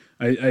hand.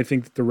 I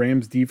think that the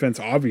Rams defense,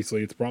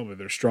 obviously, it's probably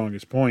their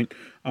strongest point.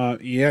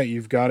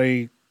 You've got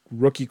a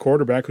rookie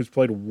quarterback who's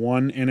played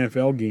one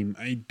NFL game.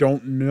 I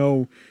don't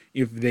know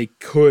if they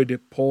could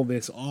pull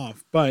this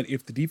off, but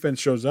if the defense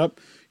shows up,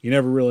 you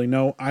never really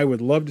know. I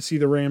would love to see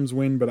the Rams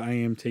win, but I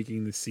am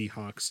taking the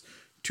Seahawks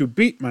to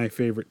beat my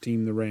favorite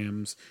team, the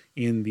Rams,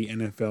 in the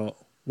NFL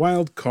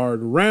wild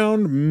card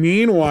round.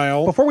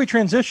 Meanwhile, before we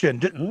transition,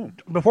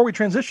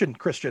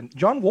 Christian,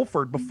 John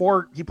Wolford,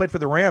 before he played for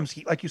the Rams,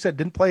 he, like you said,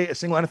 didn't play a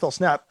single NFL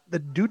snap. The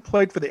dude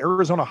played for the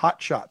Arizona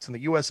Hotshots in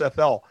the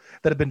USFL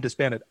that have been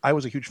disbanded. I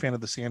was a huge fan of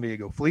the San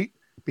Diego Fleet,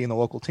 being the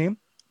local team,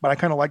 but I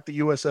kind of like the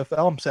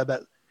USFL. I'm sad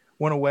that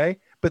went away.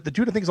 But the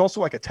dude, I think, is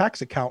also like a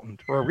tax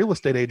accountant or a real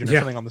estate agent or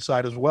something on the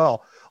side as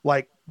well.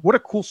 Like, what a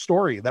cool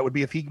story that would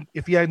be if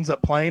he ends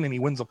up playing and he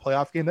wins a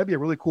playoff game. That'd be a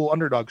really cool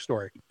underdog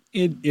story.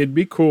 It'd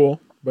be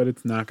cool, but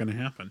it's not going to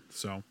happen.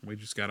 So we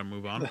just got to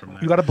move on from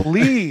that. You got to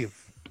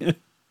believe.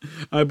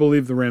 I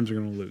believe the Rams are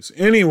going to lose.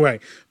 Anyway,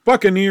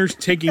 Buccaneers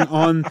taking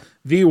on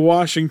the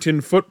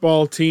Washington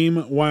football team.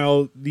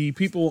 While the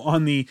people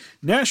on the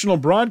national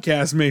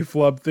broadcast may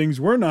flub things,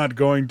 we're not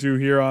going to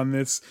here on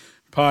this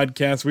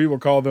podcast. We will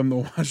call them the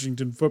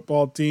Washington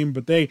football team,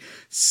 but they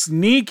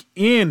sneak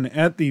in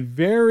at the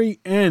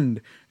very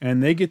end,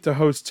 and they get to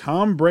host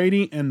Tom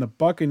Brady and the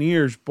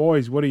Buccaneers.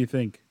 Boys, what do you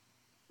think?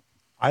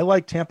 I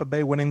like Tampa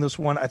Bay winning this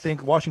one. I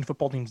think Washington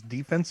football team's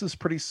defense is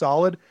pretty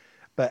solid,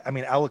 but I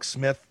mean, Alex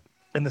Smith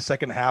in the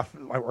second half,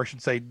 or I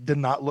should say, did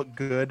not look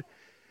good.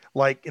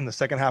 Like in the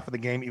second half of the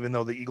game, even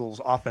though the Eagles'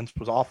 offense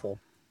was awful,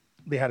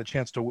 they had a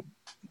chance to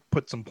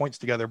put some points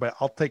together. But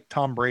I'll take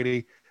Tom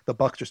Brady. The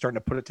Bucs are starting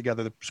to put it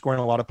together. They're scoring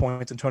a lot of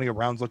points. Antonio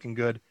Brown's looking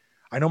good.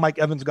 I know Mike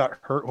Evans got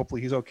hurt.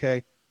 Hopefully he's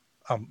okay.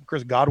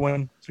 Chris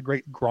Godwin is a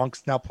great.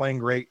 Gronk's now playing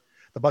great.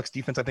 The Bucs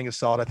defense, I think, is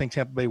solid. I think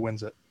Tampa Bay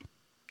wins it.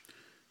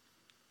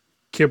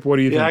 Kip, what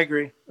do you think? Yeah, I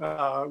agree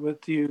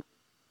with you.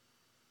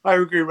 I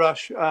agree,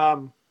 Rush.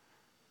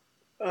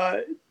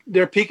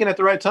 They're peaking at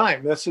the right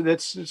time.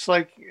 It's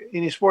like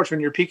any sports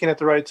when you're peaking at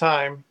the right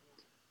time.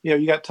 You know,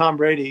 you got Tom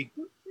Brady,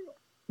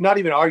 not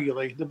even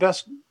arguably the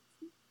best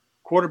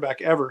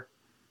quarterback ever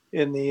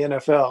in the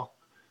NFL,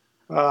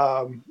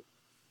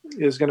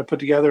 is going to put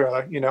together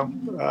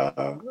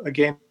a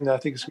game that I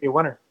think is going to be a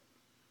winner.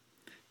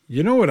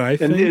 You know what I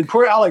think? And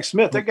poor Alex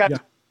Smith, that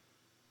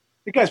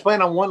guy's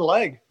playing on one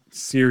leg.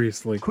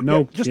 Seriously,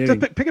 no just kidding.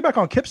 to piggyback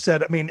on Kip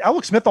said, I mean,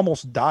 Alex Smith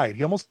almost died.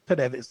 He almost had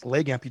to have his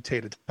leg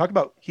amputated. Talk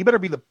about, he better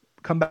be the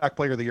comeback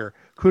player of the year.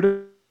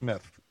 Kudos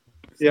Smith.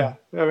 Yeah,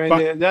 I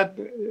mean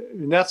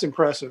that's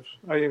impressive.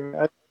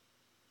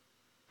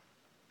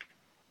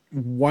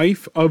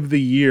 Wife of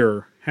the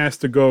year has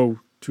to go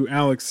to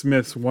Alex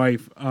Smith's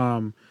wife. I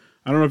don't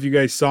know if you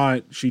guys saw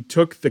it. She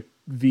took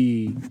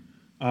the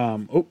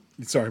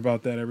sorry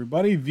about that,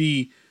 everybody.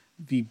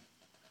 The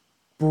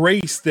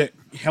brace that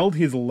held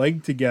his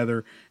leg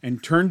together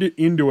and turned it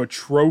into a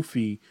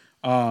trophy.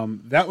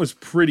 That was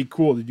pretty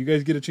cool. Did you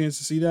guys get a chance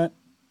to see that?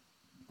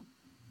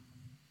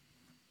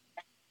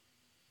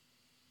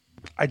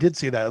 I did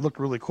see that. It looked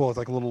really cool. It's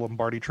like a little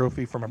Lombardi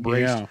trophy from a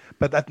brace. Yeah.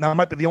 But that now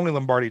might be the only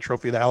Lombardi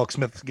trophy that Alex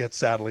Smith gets,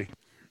 sadly.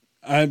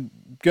 I'm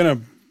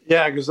gonna.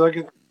 Yeah, because look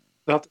at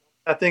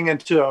that thing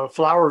into a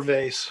flower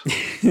vase.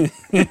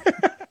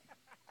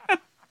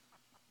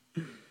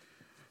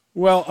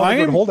 Well, I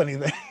don't am hold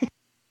anything.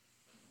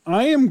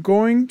 I am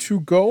going to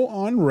go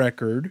on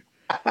record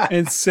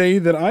and say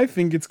that I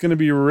think it's going to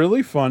be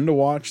really fun to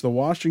watch the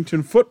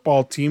Washington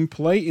football team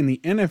play in the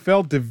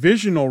NFL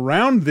divisional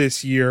round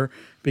this year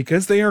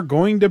because they are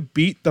going to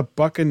beat the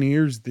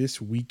Buccaneers this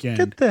weekend.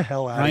 Get the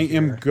hell out of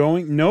here.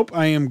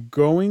 I am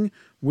going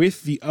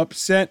with the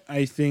upset.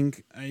 I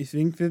think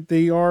that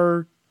they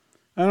are,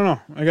 I don't know.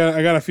 I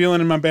got a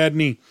feeling in my bad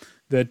knee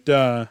that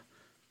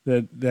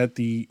that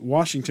the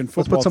Washington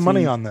football Let's put some team,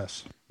 money on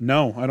this.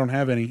 No, I don't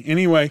have any.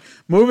 Anyway,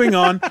 moving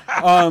on.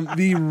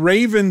 The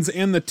Ravens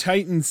and the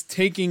Titans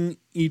taking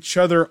each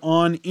other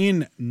on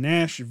in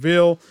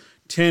Nashville,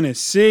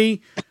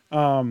 Tennessee,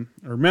 or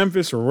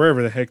Memphis, or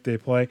wherever the heck they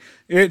play.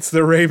 It's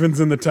the Ravens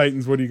and the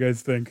Titans. What do you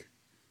guys think?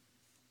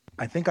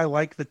 I think I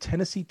like the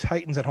Tennessee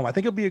Titans at home. I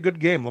think it'll be a good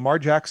game. Lamar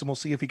Jackson, we'll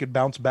see if he could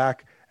bounce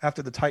back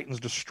after the Titans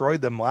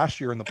destroyed them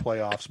last year in the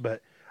playoffs.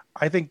 But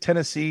I think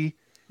Tennessee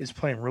is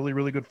playing really,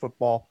 really good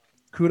football.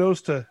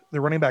 Kudos to the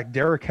running back,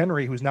 Derrick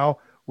Henry, who's now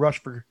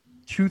rushed for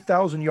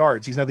 2,000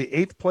 yards. He's now the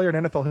 8th player in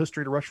NFL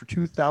history to rush for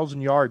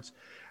 2,000 yards.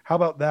 How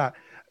about that?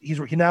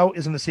 he now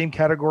is in the same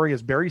category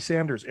as Barry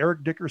Sanders,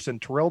 Eric Dickerson,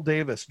 Terrell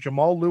Davis,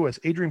 Jamal Lewis,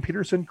 Adrian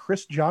Peterson,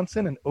 Chris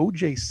Johnson, and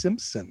O.J.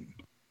 Simpson.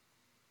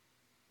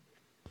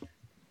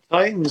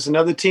 Titans,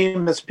 another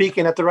team that's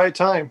peaking at the right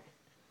time.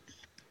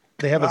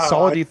 They have a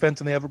solid defense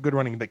and they have a good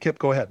running. But Kip,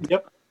 go ahead.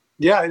 Yep.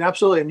 Yeah, and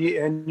absolutely.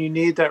 And you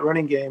need that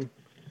running game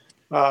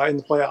in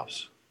the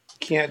playoffs.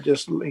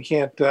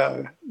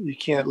 You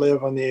can't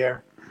live on the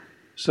air.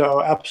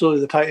 So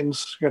absolutely, the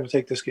Titans are going to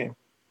take this game.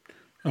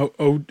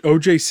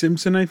 O.J.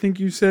 Simpson, I think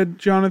you said,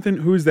 Jonathan.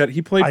 Who is that?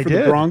 He played for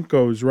the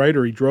Broncos, right?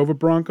 Or he drove a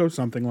Bronco,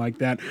 something like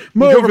that.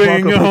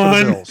 Moving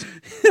on.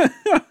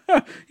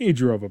 He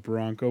drove a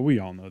Bronco. We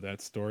all know that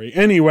story.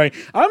 Anyway,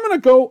 I'm gonna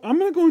go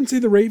and say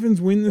the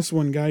Ravens win this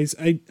one, guys.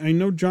 I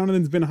know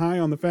Jonathan's been high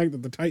on the fact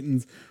that the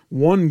Titans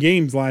won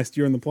games last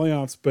year in the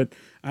playoffs, but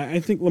I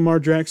think Lamar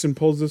Jackson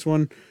pulls this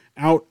one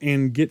out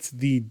and gets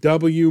the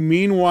W.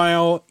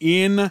 Meanwhile,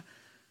 in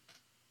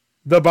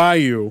the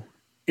Bayou,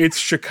 it's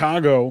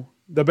Chicago.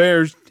 The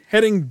Bears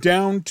heading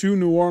down to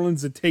New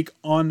Orleans to take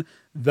on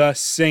the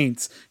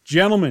Saints.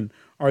 Gentlemen,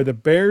 are the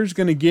Bears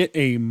going to get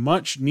a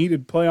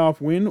much-needed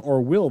playoff win,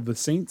 or will the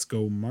Saints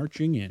go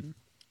marching in?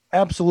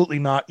 Absolutely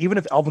not. Even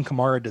if Alvin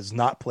Kamara does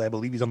not play, I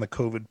believe he's on the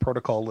COVID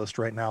protocol list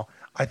right now.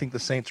 I think the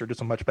Saints are just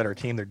a much better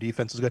team. Their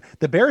defense is good.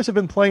 The Bears have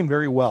been playing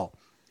very well,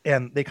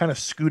 and they kind of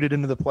scooted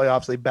into the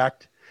playoffs. They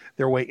backed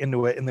their way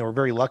into it, and they were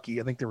very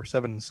lucky. I think they were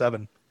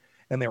 7-7,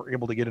 and they were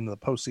able to get into the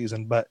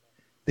postseason. But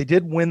they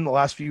did win the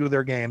last few of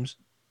their games,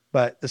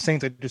 but the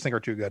Saints I just think are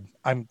too good.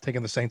 I'm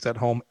taking the Saints at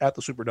home at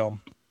the Superdome.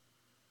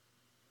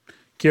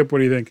 Kip, what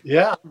do you think?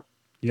 Yeah,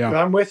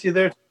 I'm with you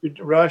there,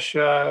 Rush.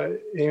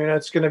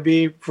 It's going to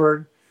be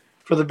for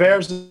the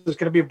Bears. It's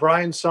going to be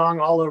Brian's song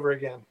all over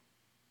again.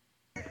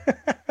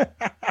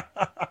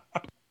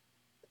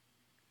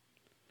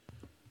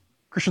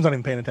 Christian's not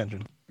even paying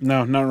attention.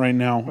 No, not right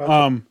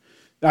now.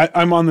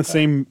 I'm on the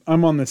same.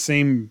 I'm on the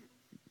same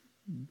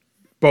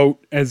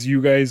boat as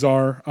you guys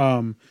are.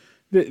 I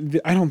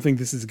don't think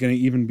this is going to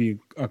even be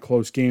a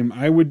close game.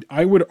 I would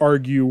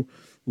argue,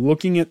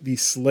 looking at the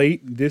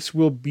slate, this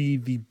will be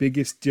the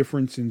biggest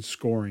difference in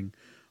scoring.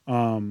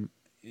 Actually,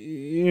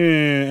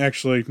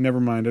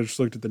 never mind. I just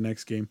looked at the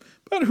next game,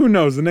 but who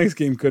knows? The next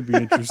game could be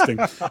interesting.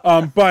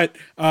 But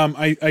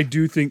I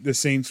do think the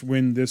Saints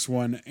win this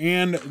one,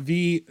 and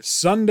the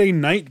Sunday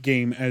night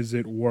game, as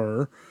it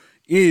were,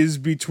 is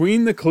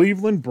between the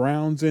Cleveland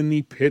Browns and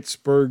the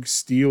Pittsburgh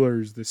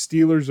Steelers. The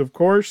Steelers, of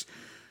course,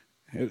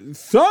 I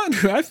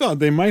thought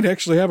they might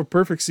actually have a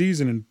perfect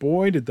season, and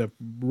boy, did the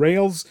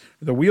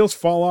wheels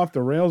fall off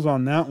the rails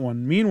on that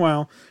one.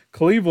 Meanwhile,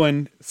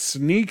 Cleveland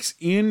sneaks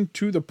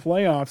into the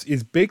playoffs.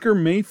 Is Baker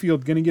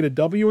Mayfield going to get a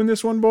W in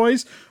this one,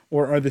 boys?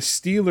 Or are the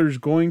Steelers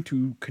going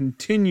to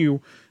continue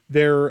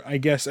their, I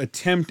guess,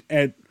 attempt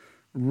at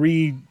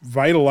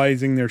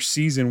revitalizing their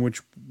season,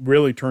 which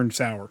really turned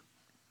sour?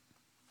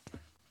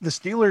 The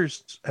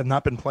Steelers have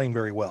not been playing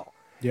very well.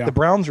 Yeah. The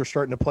Browns are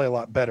starting to play a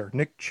lot better.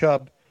 Nick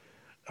Chubb,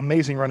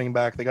 amazing running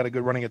back. They got a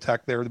good running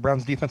attack there. The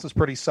Browns' defense is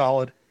pretty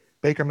solid.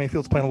 Baker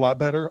Mayfield's playing a lot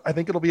better. I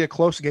think it'll be a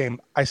close game.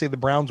 I say the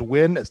Browns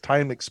win as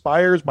time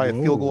expires by a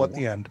field goal at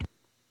the end.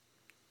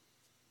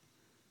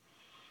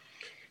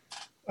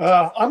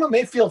 I'm a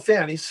Mayfield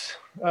fan.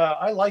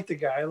 I like the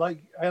guy.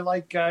 I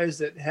like guys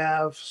that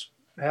have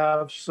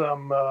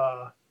some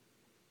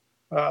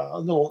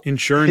little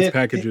insurance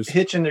packages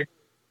hitch in their.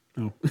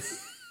 Oh,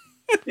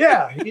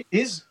 yeah,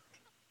 he's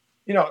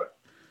no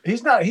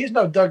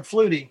Doug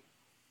Flutie,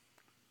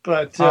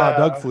 but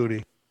Doug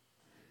Flutie.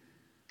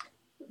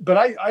 But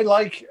I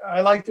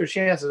like their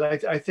chances.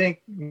 I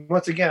think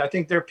once again, I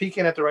think they're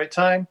peaking at the right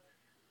time.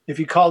 If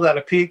you call that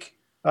a peak,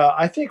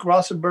 I think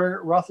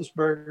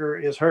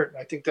Roethlisberger is hurt.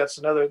 I think that's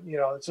another.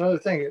 It's another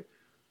thing.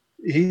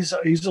 He's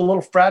a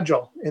little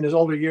fragile in his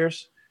older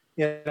years,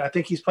 and I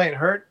think he's playing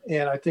hurt,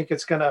 and I think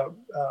it's going to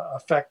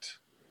affect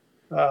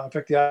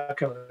the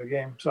outcome of the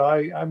game. So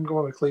I'm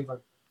going with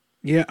Cleveland.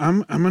 Yeah,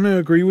 I'm going to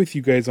agree with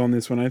you guys on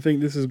this one. I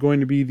think this is going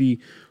to be the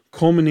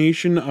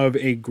culmination of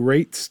a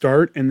great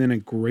start and then a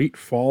great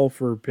fall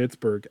for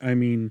Pittsburgh. I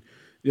mean,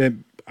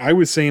 I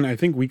was saying, I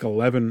think week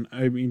 11,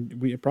 I mean,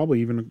 we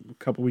probably even a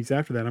couple weeks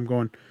after that, I'm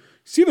going,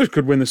 Steelers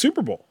could win the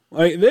Super Bowl.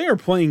 Like, they are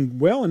playing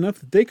well enough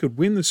that they could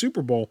win the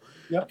Super Bowl.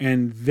 Yep.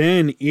 And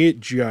then it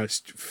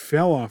just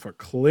fell off a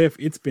cliff.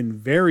 It's been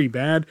very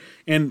bad.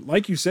 And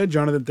like you said,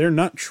 Jonathan, they're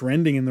not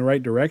trending in the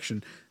right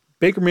direction.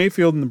 Baker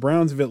Mayfield and the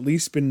Browns have at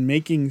least been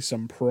making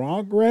some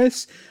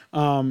progress.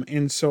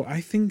 And so I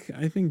think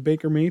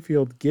Baker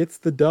Mayfield gets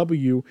the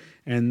W,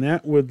 and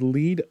that would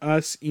lead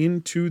us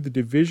into the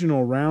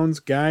divisional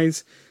rounds.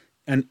 Guys,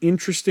 an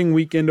interesting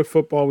weekend of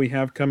football we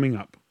have coming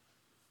up.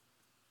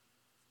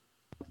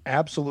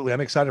 Absolutely.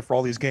 I'm excited for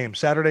all these games.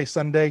 Saturday,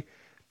 Sunday,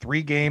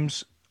 3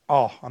 games.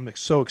 Oh, I'm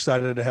so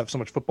excited to have so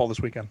much football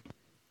this weekend.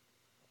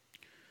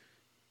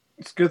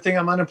 It's a good thing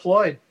I'm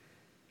unemployed.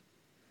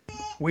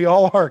 We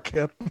all are,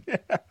 Kip.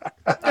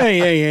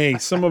 Hey.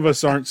 Some of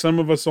us aren't. Some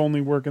of us only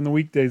work in the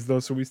weekdays, though,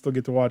 so we still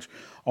get to watch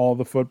all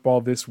the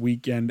football this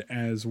weekend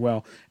as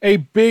well. A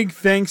big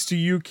thanks to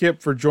you,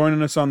 Kip, for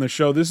joining us on the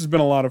show. This has been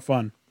a lot of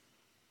fun.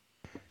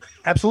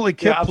 Absolutely,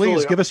 Kip. Yeah,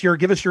 Please absolutely.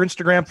 give us your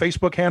Instagram,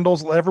 Facebook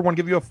handles. Let everyone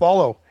give you a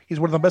follow. He's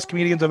one of the best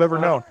comedians I've ever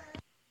known.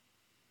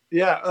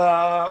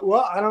 Yeah.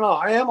 Well, I don't know.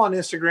 I am on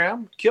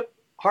Instagram, Kip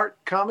Hart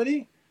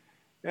Comedy.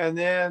 And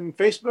then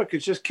Facebook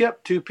is just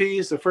Kip, 2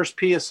 P's. The first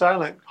P is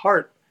silent,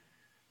 Hart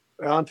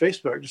on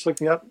Facebook. Just look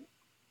me up.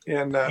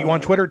 And You on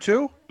Twitter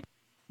too?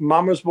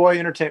 Mama's Boy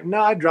Entertainment.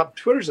 No, I dropped.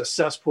 Twitter's a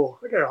cesspool.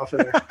 I got it off of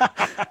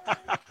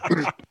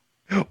there.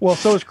 Well,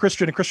 so is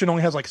Christian, and Christian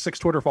only has like 6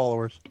 Twitter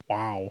followers.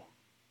 Wow.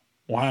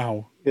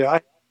 Yeah,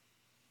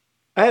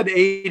 I had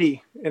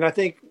 80, and I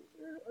think,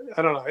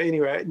 I don't know.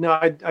 Anyway, no,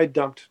 I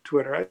dumped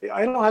Twitter.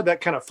 I don't have that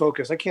kind of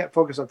focus. I can't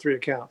focus on 3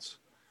 accounts.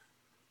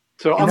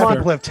 So I'm on.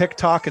 People have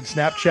TikTok and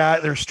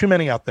Snapchat. There's too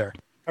many out there.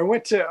 I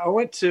went to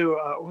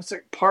what's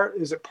it?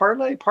 Is it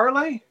Parlay?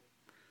 I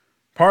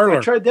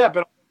Parlor. tried that,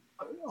 but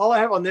all I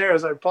have on there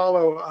is I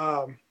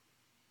follow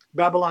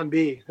Babylon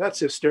B. That's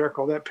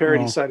hysterical. That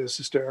parody site is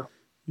hysterical.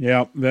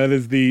 Yeah, that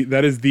is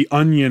the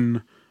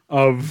onion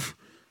of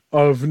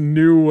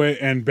new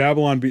and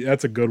Babylon B.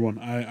 That's a good one.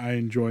 I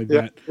enjoyed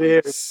that.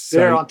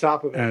 They're on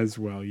top of it as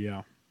well.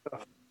 Yeah.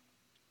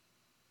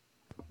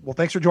 Well,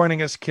 thanks for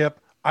joining us, Kip.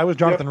 I was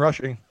Jonathan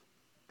Rushing.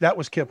 That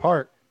was Kip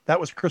Hart. That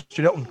was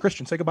Christian Hilton.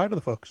 Christian, say goodbye to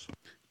the folks.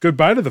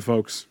 Goodbye to the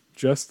folks.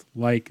 Just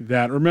like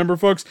that. Remember,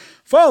 folks,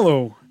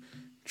 follow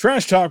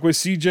Trash Talk with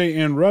CJ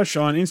and Rush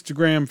on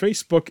Instagram,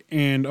 Facebook,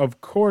 and of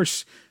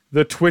course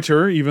the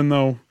Twitter, even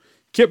though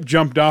Kip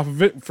jumped off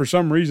of it. For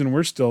some reason,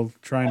 we're still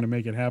trying to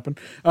make it happen.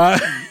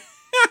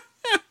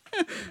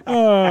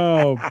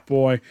 Oh,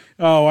 boy.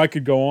 Oh, I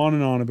could go on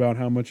and on about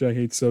how much I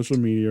hate social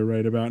media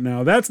right about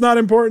now. That's not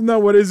important, though.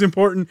 What is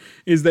important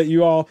is that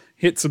you all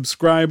hit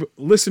subscribe,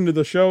 listen to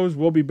the shows.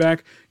 We'll be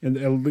back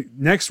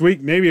next week,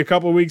 maybe a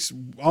couple of weeks.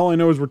 All I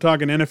know is we're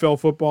talking NFL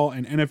football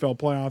and NFL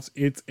playoffs.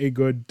 It's a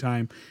good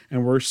time,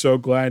 and we're so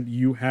glad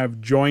you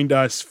have joined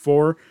us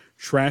for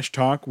Trash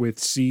Talk with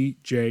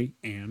CJ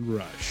and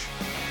Rush.